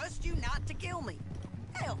couldn't trust you not to kill me.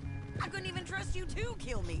 Hell, I couldn't even trust you to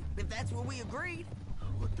kill me, if that's what we agreed.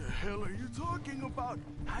 What the hell are you talking about?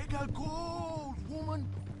 I got gold, woman.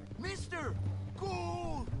 Mister,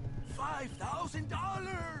 gold.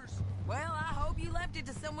 $5,000. Well, I hope you left it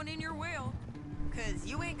to someone in your will. Because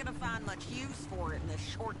you ain't gonna find much use for it in the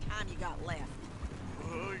short time you got left.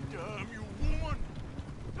 Oh, damn you, woman.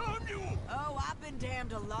 Damn you. Oh, I've been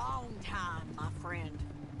damned a long time, my friend.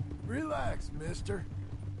 Relax, mister.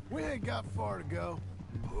 We ain't got far to go.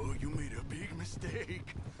 Oh, you made a big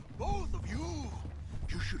mistake. Both of you.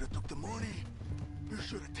 You should have took the money. You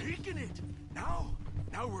should have taken it. Now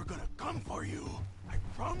we're gonna come for you. I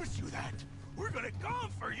promise you that. We're gonna come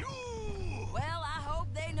for you. Well, I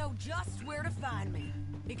hope they know just where to find me.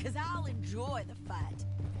 Because I'll enjoy the fight.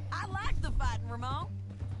 I like the fighting, Ramon.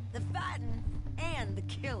 The fighting and the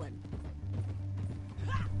killing.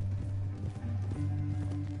 Ha!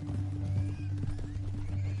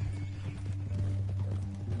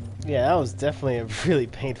 Yeah, that was definitely a really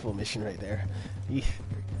painful mission right there. Eesh.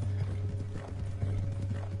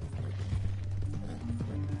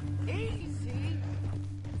 Easy.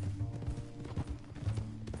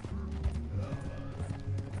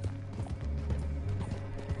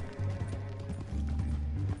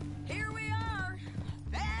 Here we are,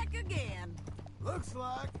 back again. Looks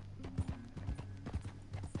like.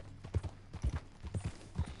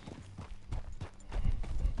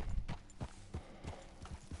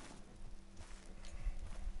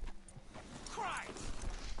 Christ!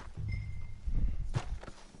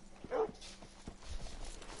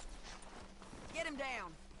 Get him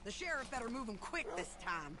down. The sheriff better move him quick this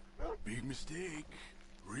time. Big mistake.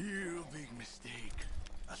 Real big mistake.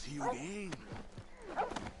 I'll see you again.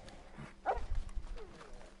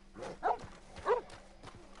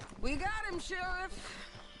 We got him, Sheriff.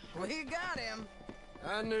 We got him.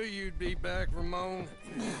 I knew you'd be back, Ramon.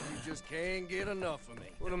 You just can't get enough of me.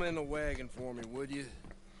 Put him in the wagon for me, would you?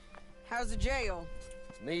 How's the jail?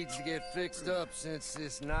 Needs to get fixed up since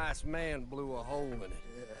this nice man blew a hole in it.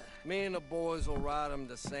 Me and the boys will ride him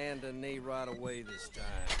to San Denis right away this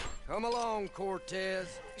time. Come along,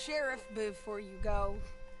 Cortez. Sheriff, before you go,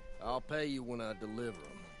 I'll pay you when I deliver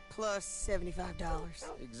him. plus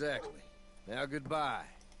 $75. Exactly. Now goodbye.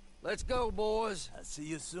 Let's go, boys. I'll see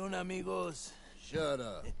you soon, amigos. Shut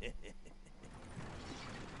up.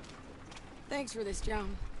 Thanks for this,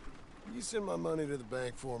 John. You send my money to the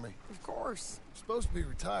bank for me. Of course. I'm supposed to be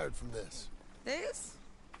retired from this. This?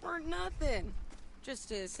 Weren't nothing.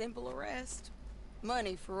 Just a simple arrest.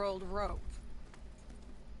 Money for old rope.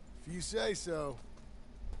 If you say so.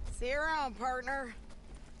 See you around, partner.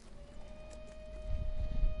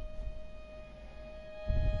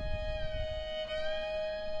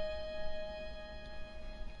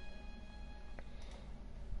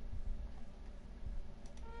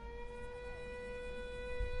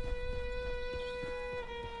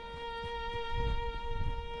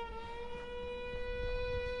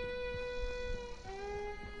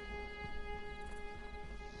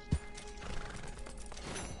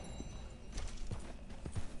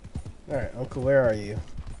 Alright, Uncle, where are you?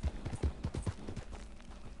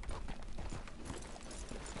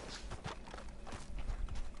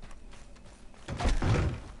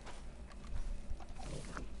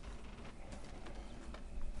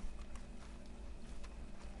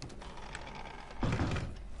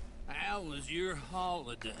 How was your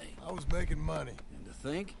holiday? I was making money. And to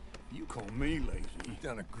think, you call me lazy. You've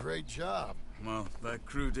done a great job. Well, that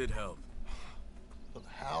crew did help. The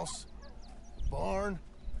house, barn.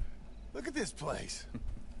 Look at this place.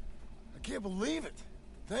 I can't believe it.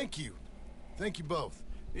 Thank you. Thank you both.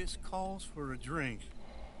 This calls for a drink.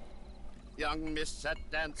 Young miss at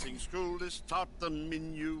dancing school is taught the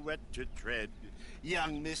minuet to tread.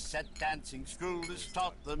 Young miss at dancing school is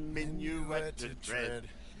taught the minuet to tread.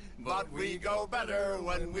 But we go better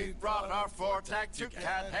when we've brought our four-tack to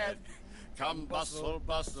Cathead. Come bustle,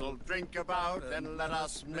 bustle, drink about, and let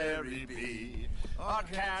us merry be. Our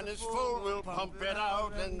can is full, we'll pump it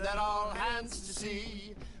out, and then all hands to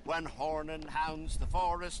sea. When horn and hounds the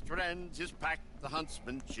forest rend, his pack the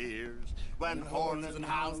huntsman cheers. When horns and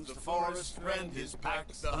hounds the forest rend, his pack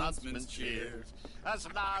the huntsman cheers. As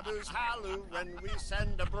loud as halloo when we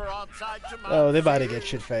send a broadside to Mount Oh, they about to get Sears.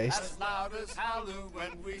 shit-faced. As loud as halloo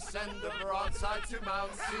when we send a broadside to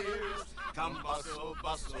Mount Sears. Come bustle,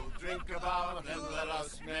 bustle, drink about, and let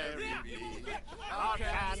us merry be. Our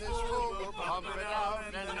can is full, we'll pump it out,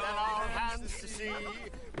 and then all hands to sea.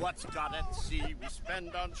 What's got at sea we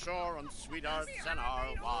spend on shore on sweethearts and our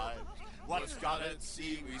wives. What's got at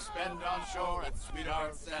sea we spend on shore at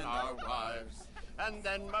sweethearts and our wives. And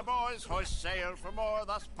then my boys hoist sail for more,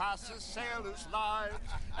 thus passes sailors' lives.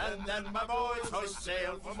 And then my boys hoist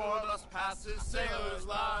sail for more, thus passes sailors'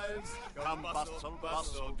 lives. Come bustle,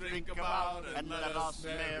 bustle, drink about, and let us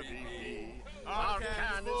merry be. Our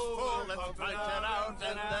can is full, let's fight it out,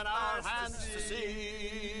 and then our hands to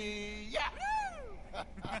sea. Yeah!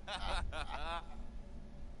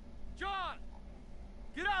 John!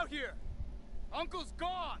 Get out here! Uncle's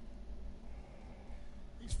gone!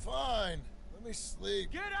 He's fine. Let me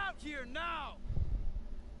sleep. Get out here now!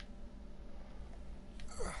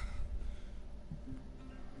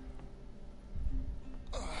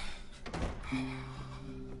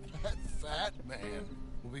 That fat man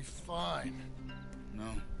will be fine.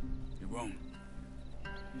 No, you won't.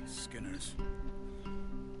 Skinner's,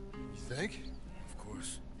 You think? of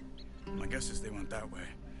course. My guess is they went that way.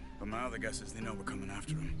 But my other guess is they know we're coming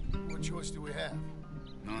after them. What choice do we have?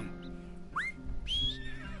 None.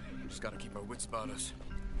 We just gotta keep our wits about us.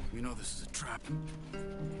 We know this is a trap.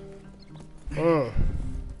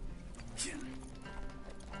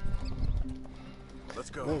 Let's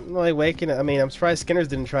go. No, like waking. I mean, I'm surprised Skinner's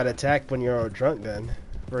didn't try to attack when you're all drunk then,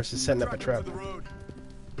 versus setting up a trap. To the road.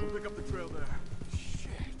 We'll pick up the trail there. Shit.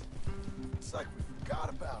 It's like we forgot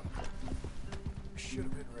about it. We should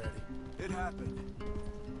have been ready. It happened.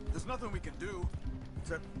 There's nothing we can do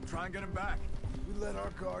except try and get him back. We let our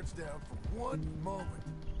guards down for one moment.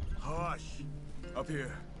 Hush. Up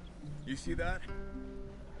here. You see that?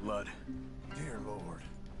 Blood. Dear Lord.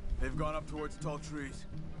 They've gone up towards tall trees.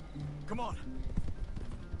 Come on.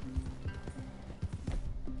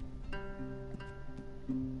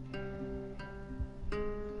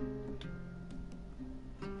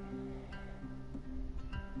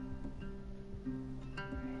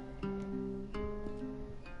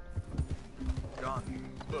 John,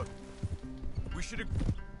 look. We should have...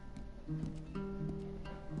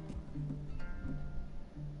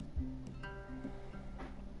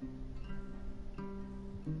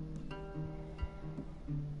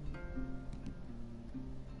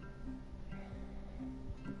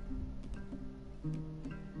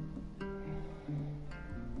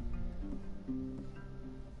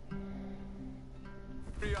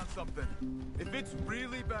 something. If it's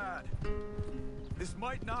really bad, this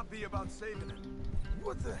might not be about saving it.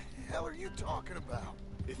 What the hell are you talking about?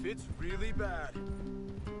 If it's really bad,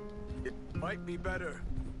 it might be better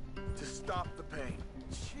to stop the pain.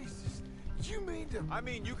 Jesus, you mean to... I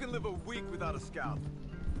mean, you can live a week without a scalp,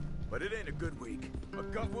 but it ain't a good week. A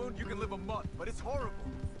gut wound, you can live a month, but it's horrible.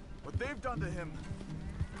 What they've done to him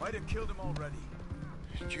might have killed him already.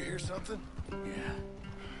 Did you hear something? Yeah.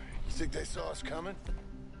 You think they saw us coming?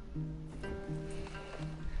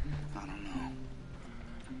 I don't know.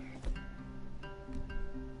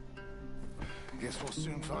 Guess we'll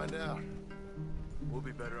soon find out. We'll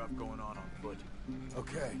be better off going on foot.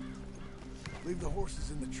 Okay. Leave the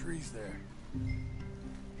horses in the trees there.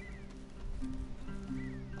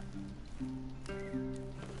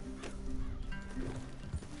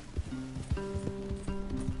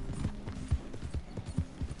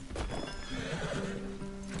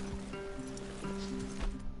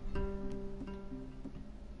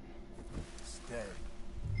 Stay.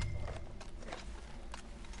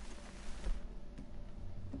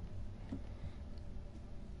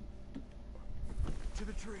 To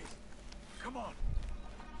the trees. Come on.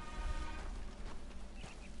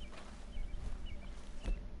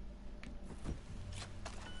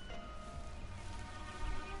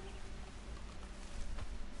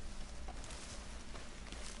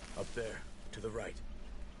 Up there, to the right.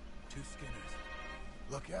 2 Skinners.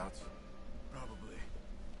 Lookouts? Probably.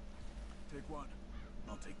 Take one.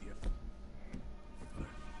 I'll take the other.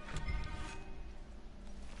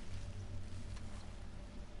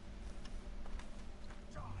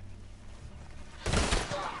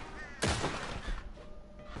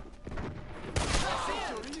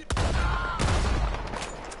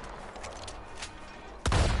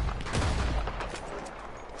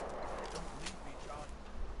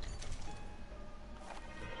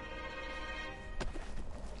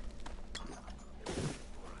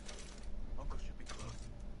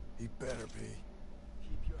 He better be.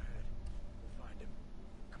 Keep your head. We'll find him.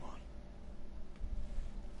 Come on.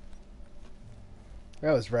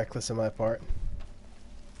 That was reckless on my part.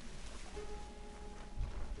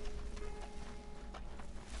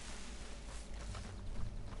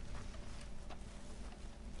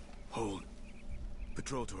 Hold.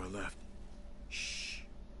 Patrol to our left. Shh.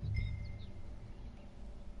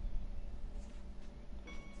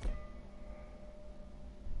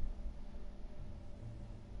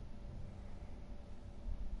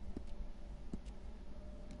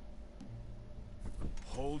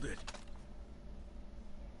 Hold it.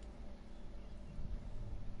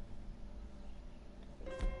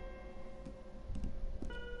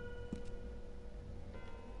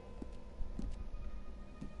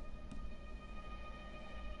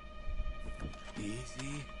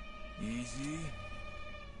 Easy, easy.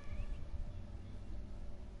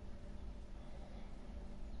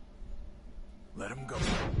 Let him go.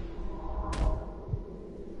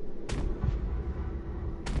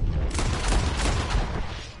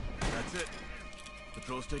 That's it.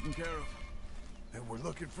 Patrol's taken care of. And we're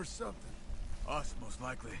looking for something. Us, most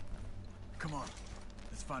likely. Come on.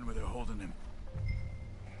 Let's find where they're holding him.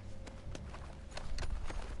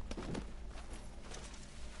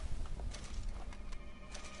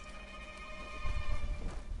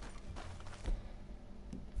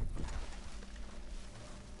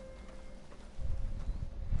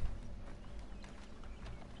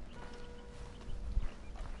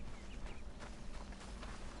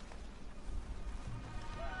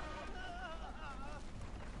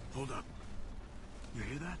 Hold up. You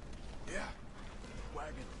hear that? Yeah.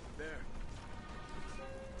 Wagon, there.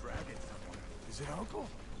 Dragging someone. Is it Uncle?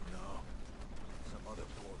 No. Some other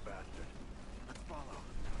poor bastard. Let's follow.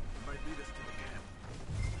 He might lead us to the camp.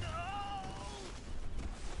 No!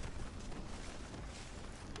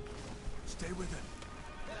 Stay with him.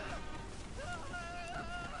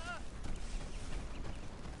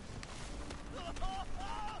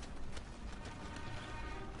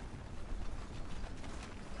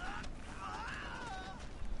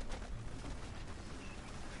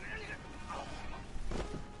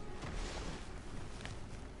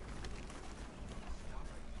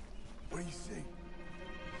 What do you see?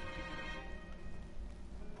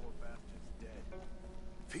 Poor bastard's dead.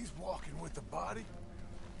 If he's walking with the body,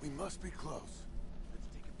 we must be close. Let's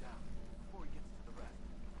take him down before he gets to the rest.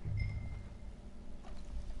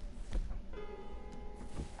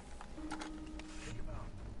 Take him out.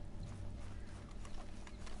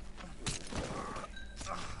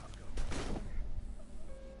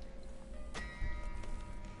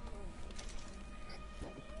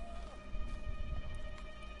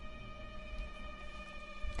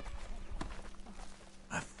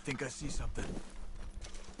 I think I see something.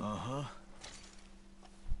 Uh-huh.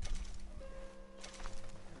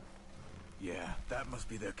 Yeah, that must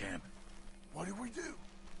be their camp. What do we do?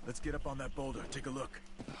 Let's get up on that boulder, take a look.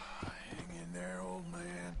 Hang in there, old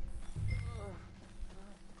man.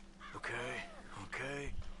 Okay,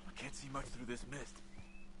 okay. I can't see much through this mist.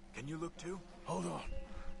 Can you look too? Hold on.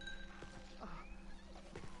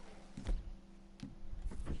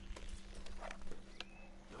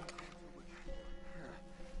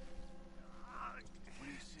 What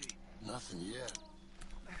do you see? Nothing yet.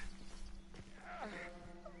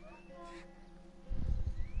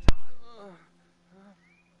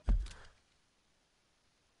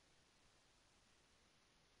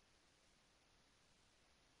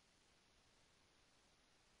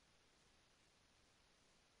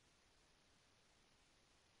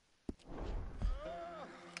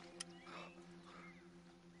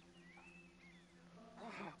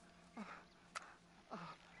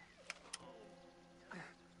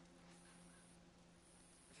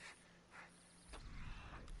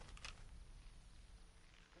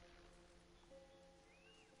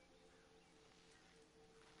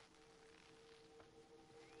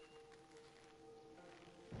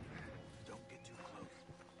 Don't get too close.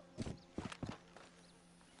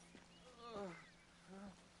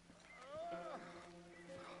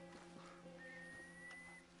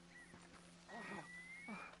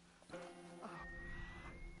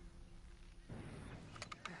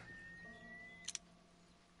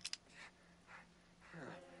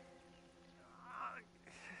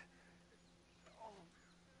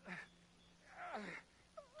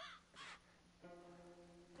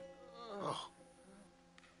 Oh.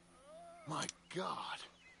 My God.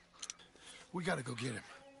 We gotta go get him.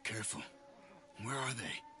 Careful. Where are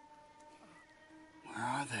they? Where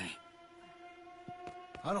are they?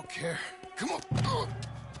 I don't care. Come on.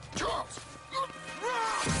 Charles!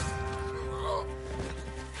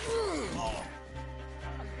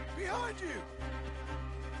 Behind you!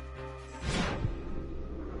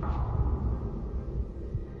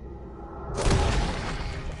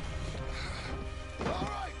 All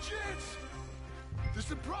right, kids! The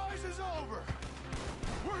surprise is over!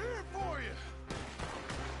 We're here for you!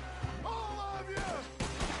 All of you!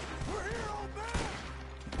 We're here, old man!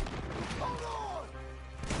 Hold on!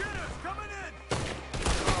 Get us! Coming in!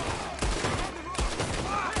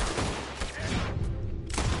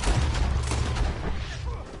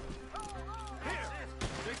 Here!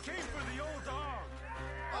 They came for the old dog!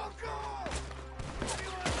 Uncle!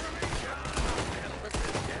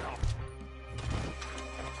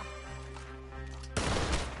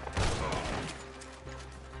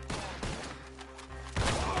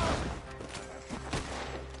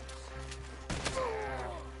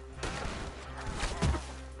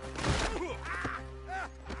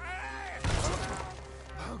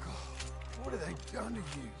 Uncle, what have they done to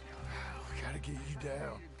you? We gotta get you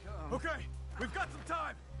down. Okay, we've got some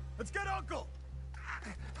time! Let's get Uncle!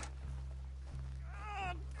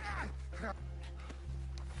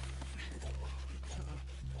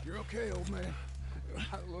 You're okay, old man.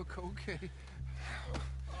 I look okay.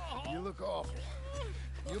 You look awful.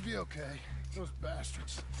 You'll be okay. Those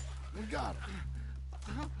bastards. We got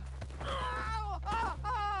them.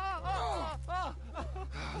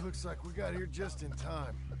 Looks like we got here just in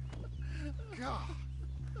time. God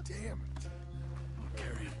damn it.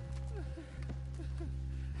 Carry him.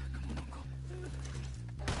 Come on, Uncle.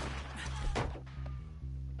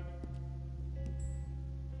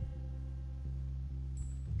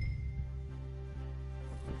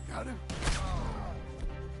 Got him?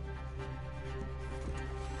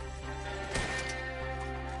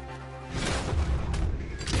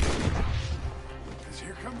 Because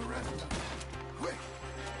here come the rest of them. Quick!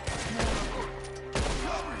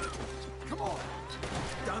 Cover it! Come on!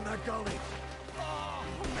 Down that gully! Oh,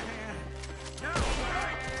 man! Now,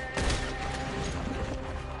 right!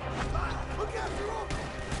 Look after Uncle!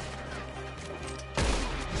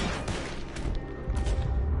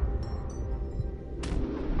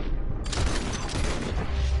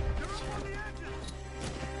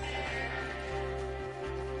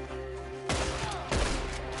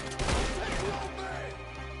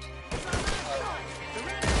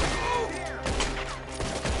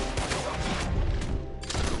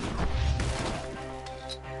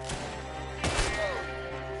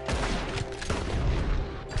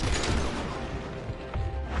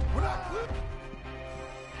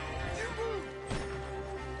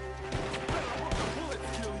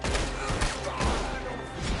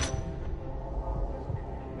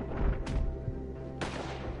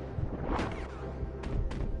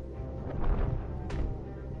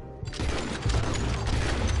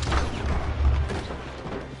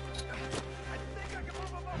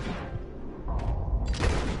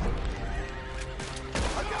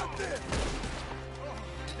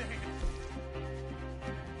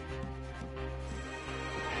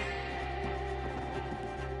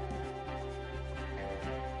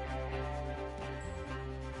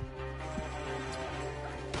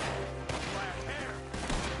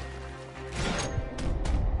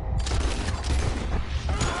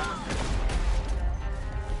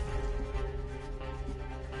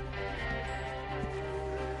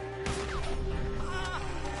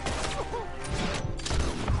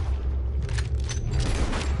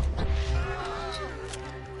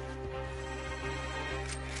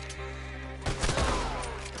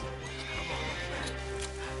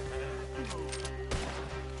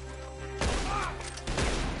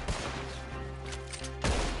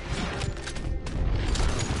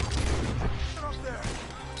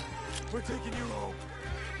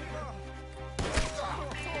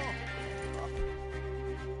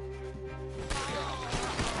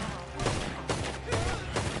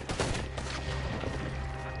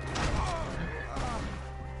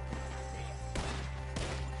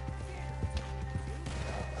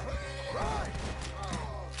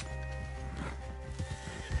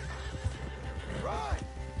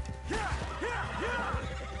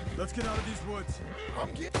 Let's get out of these woods.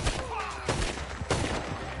 I'm getting.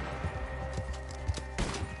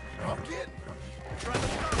 Try to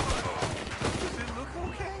stop us. Does it look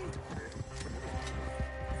okay?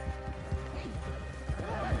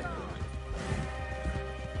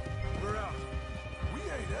 We're out. We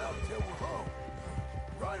ain't out till we're home.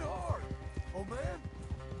 Right hard. Oh, man.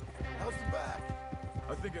 How's the back?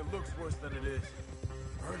 I think it looks worse than it is.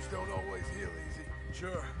 Burns don't always heal easy.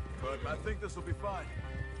 Sure, but I think this will be fine.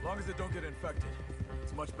 As long as it don't get infected.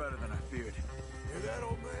 It's much better than I feared. Hear that,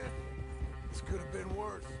 old man? This could have been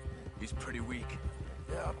worse. He's pretty weak.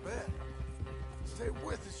 Yeah, I bet. Stay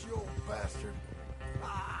with us, you old bastard.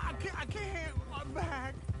 I can't. My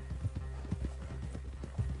back.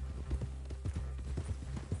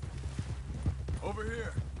 Over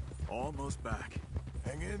here. Almost back.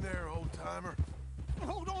 Hang in there, old-timer.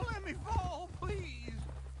 Oh, don't let me fall, please.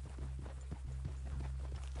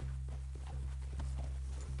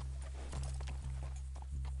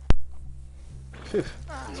 Phew.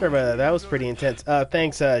 Sorry about that. That was pretty intense.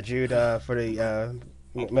 Thanks, Jude, for the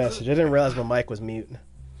message. I didn't realize my mic was mute.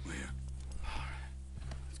 We're here. All right.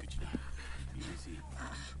 Let's get you down. Easy.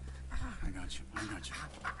 I got you. I got you.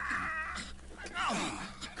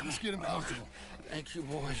 Come on, get him comfortable. Thank you,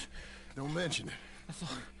 boys. Don't mention it. I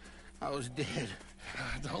thought I was dead.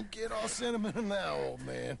 Don't get all sentimental now, old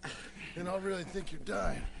man. Then I'll really think you're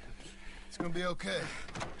dying. It's gonna be okay.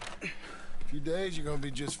 A few days, you're gonna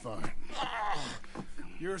be just fine.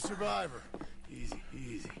 You're a survivor. Easy,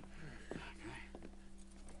 easy.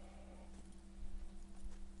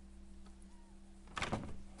 Okay.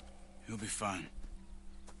 He'll be fine.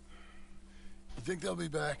 You think they'll be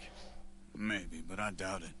back? Maybe, but I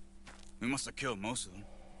doubt it. We must have killed most of them.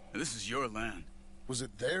 This is your land. Was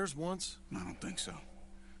it theirs once? I don't think so.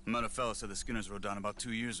 I met a fella said the Skinners rode down about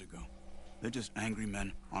 2 years ago. They're just angry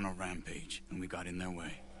men on a rampage, and we got in their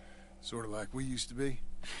way. Sort of like we used to be?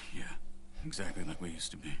 Yeah, exactly like we used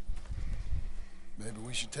to be. Maybe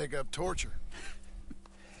we should take up torture.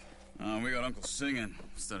 We got Uncle singing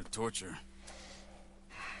instead of torture.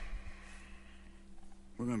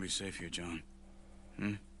 We're gonna be safe here, John.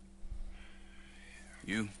 Hmm?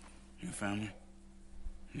 You, your family,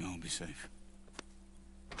 you'll all be safe.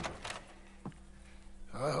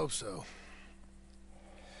 I hope so.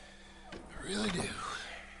 I really do.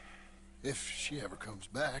 If she ever comes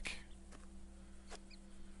back.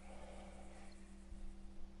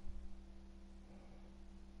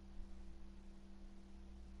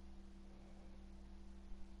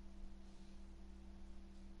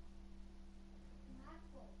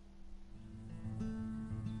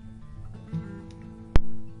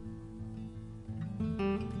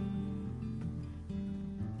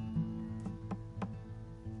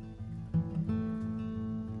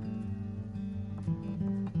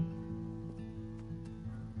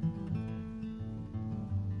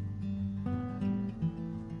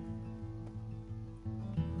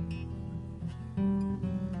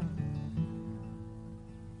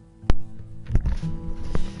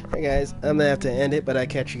 Alright guys, I'm gonna have to end it, but I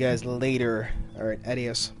catch you guys later. Alright,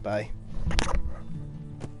 adios. Bye.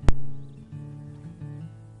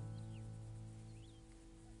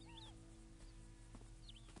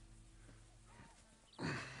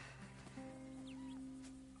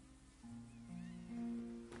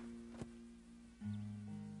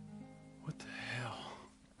 What the hell?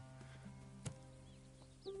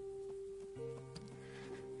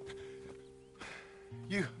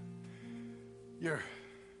 You're...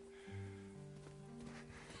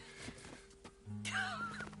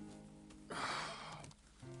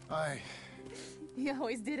 You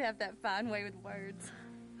always did have that fine way with words.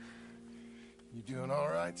 You doing all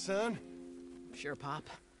right, son? Sure, Pop.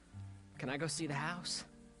 Can I go see the house?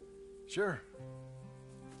 Sure.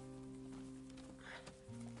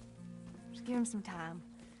 Just give him some time.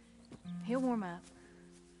 He'll warm up.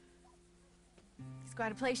 It's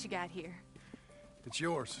quite a place you got here. It's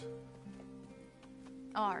yours.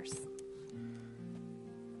 Ours.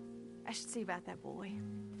 I should see about that boy.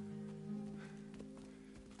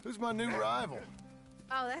 Who's my new rival?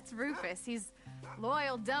 Oh, that's Rufus. He's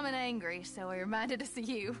loyal, dumb, and angry, so he reminded us of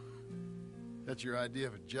you. That's your idea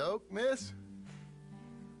of a joke, miss?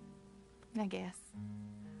 I guess.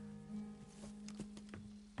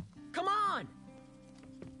 Come on!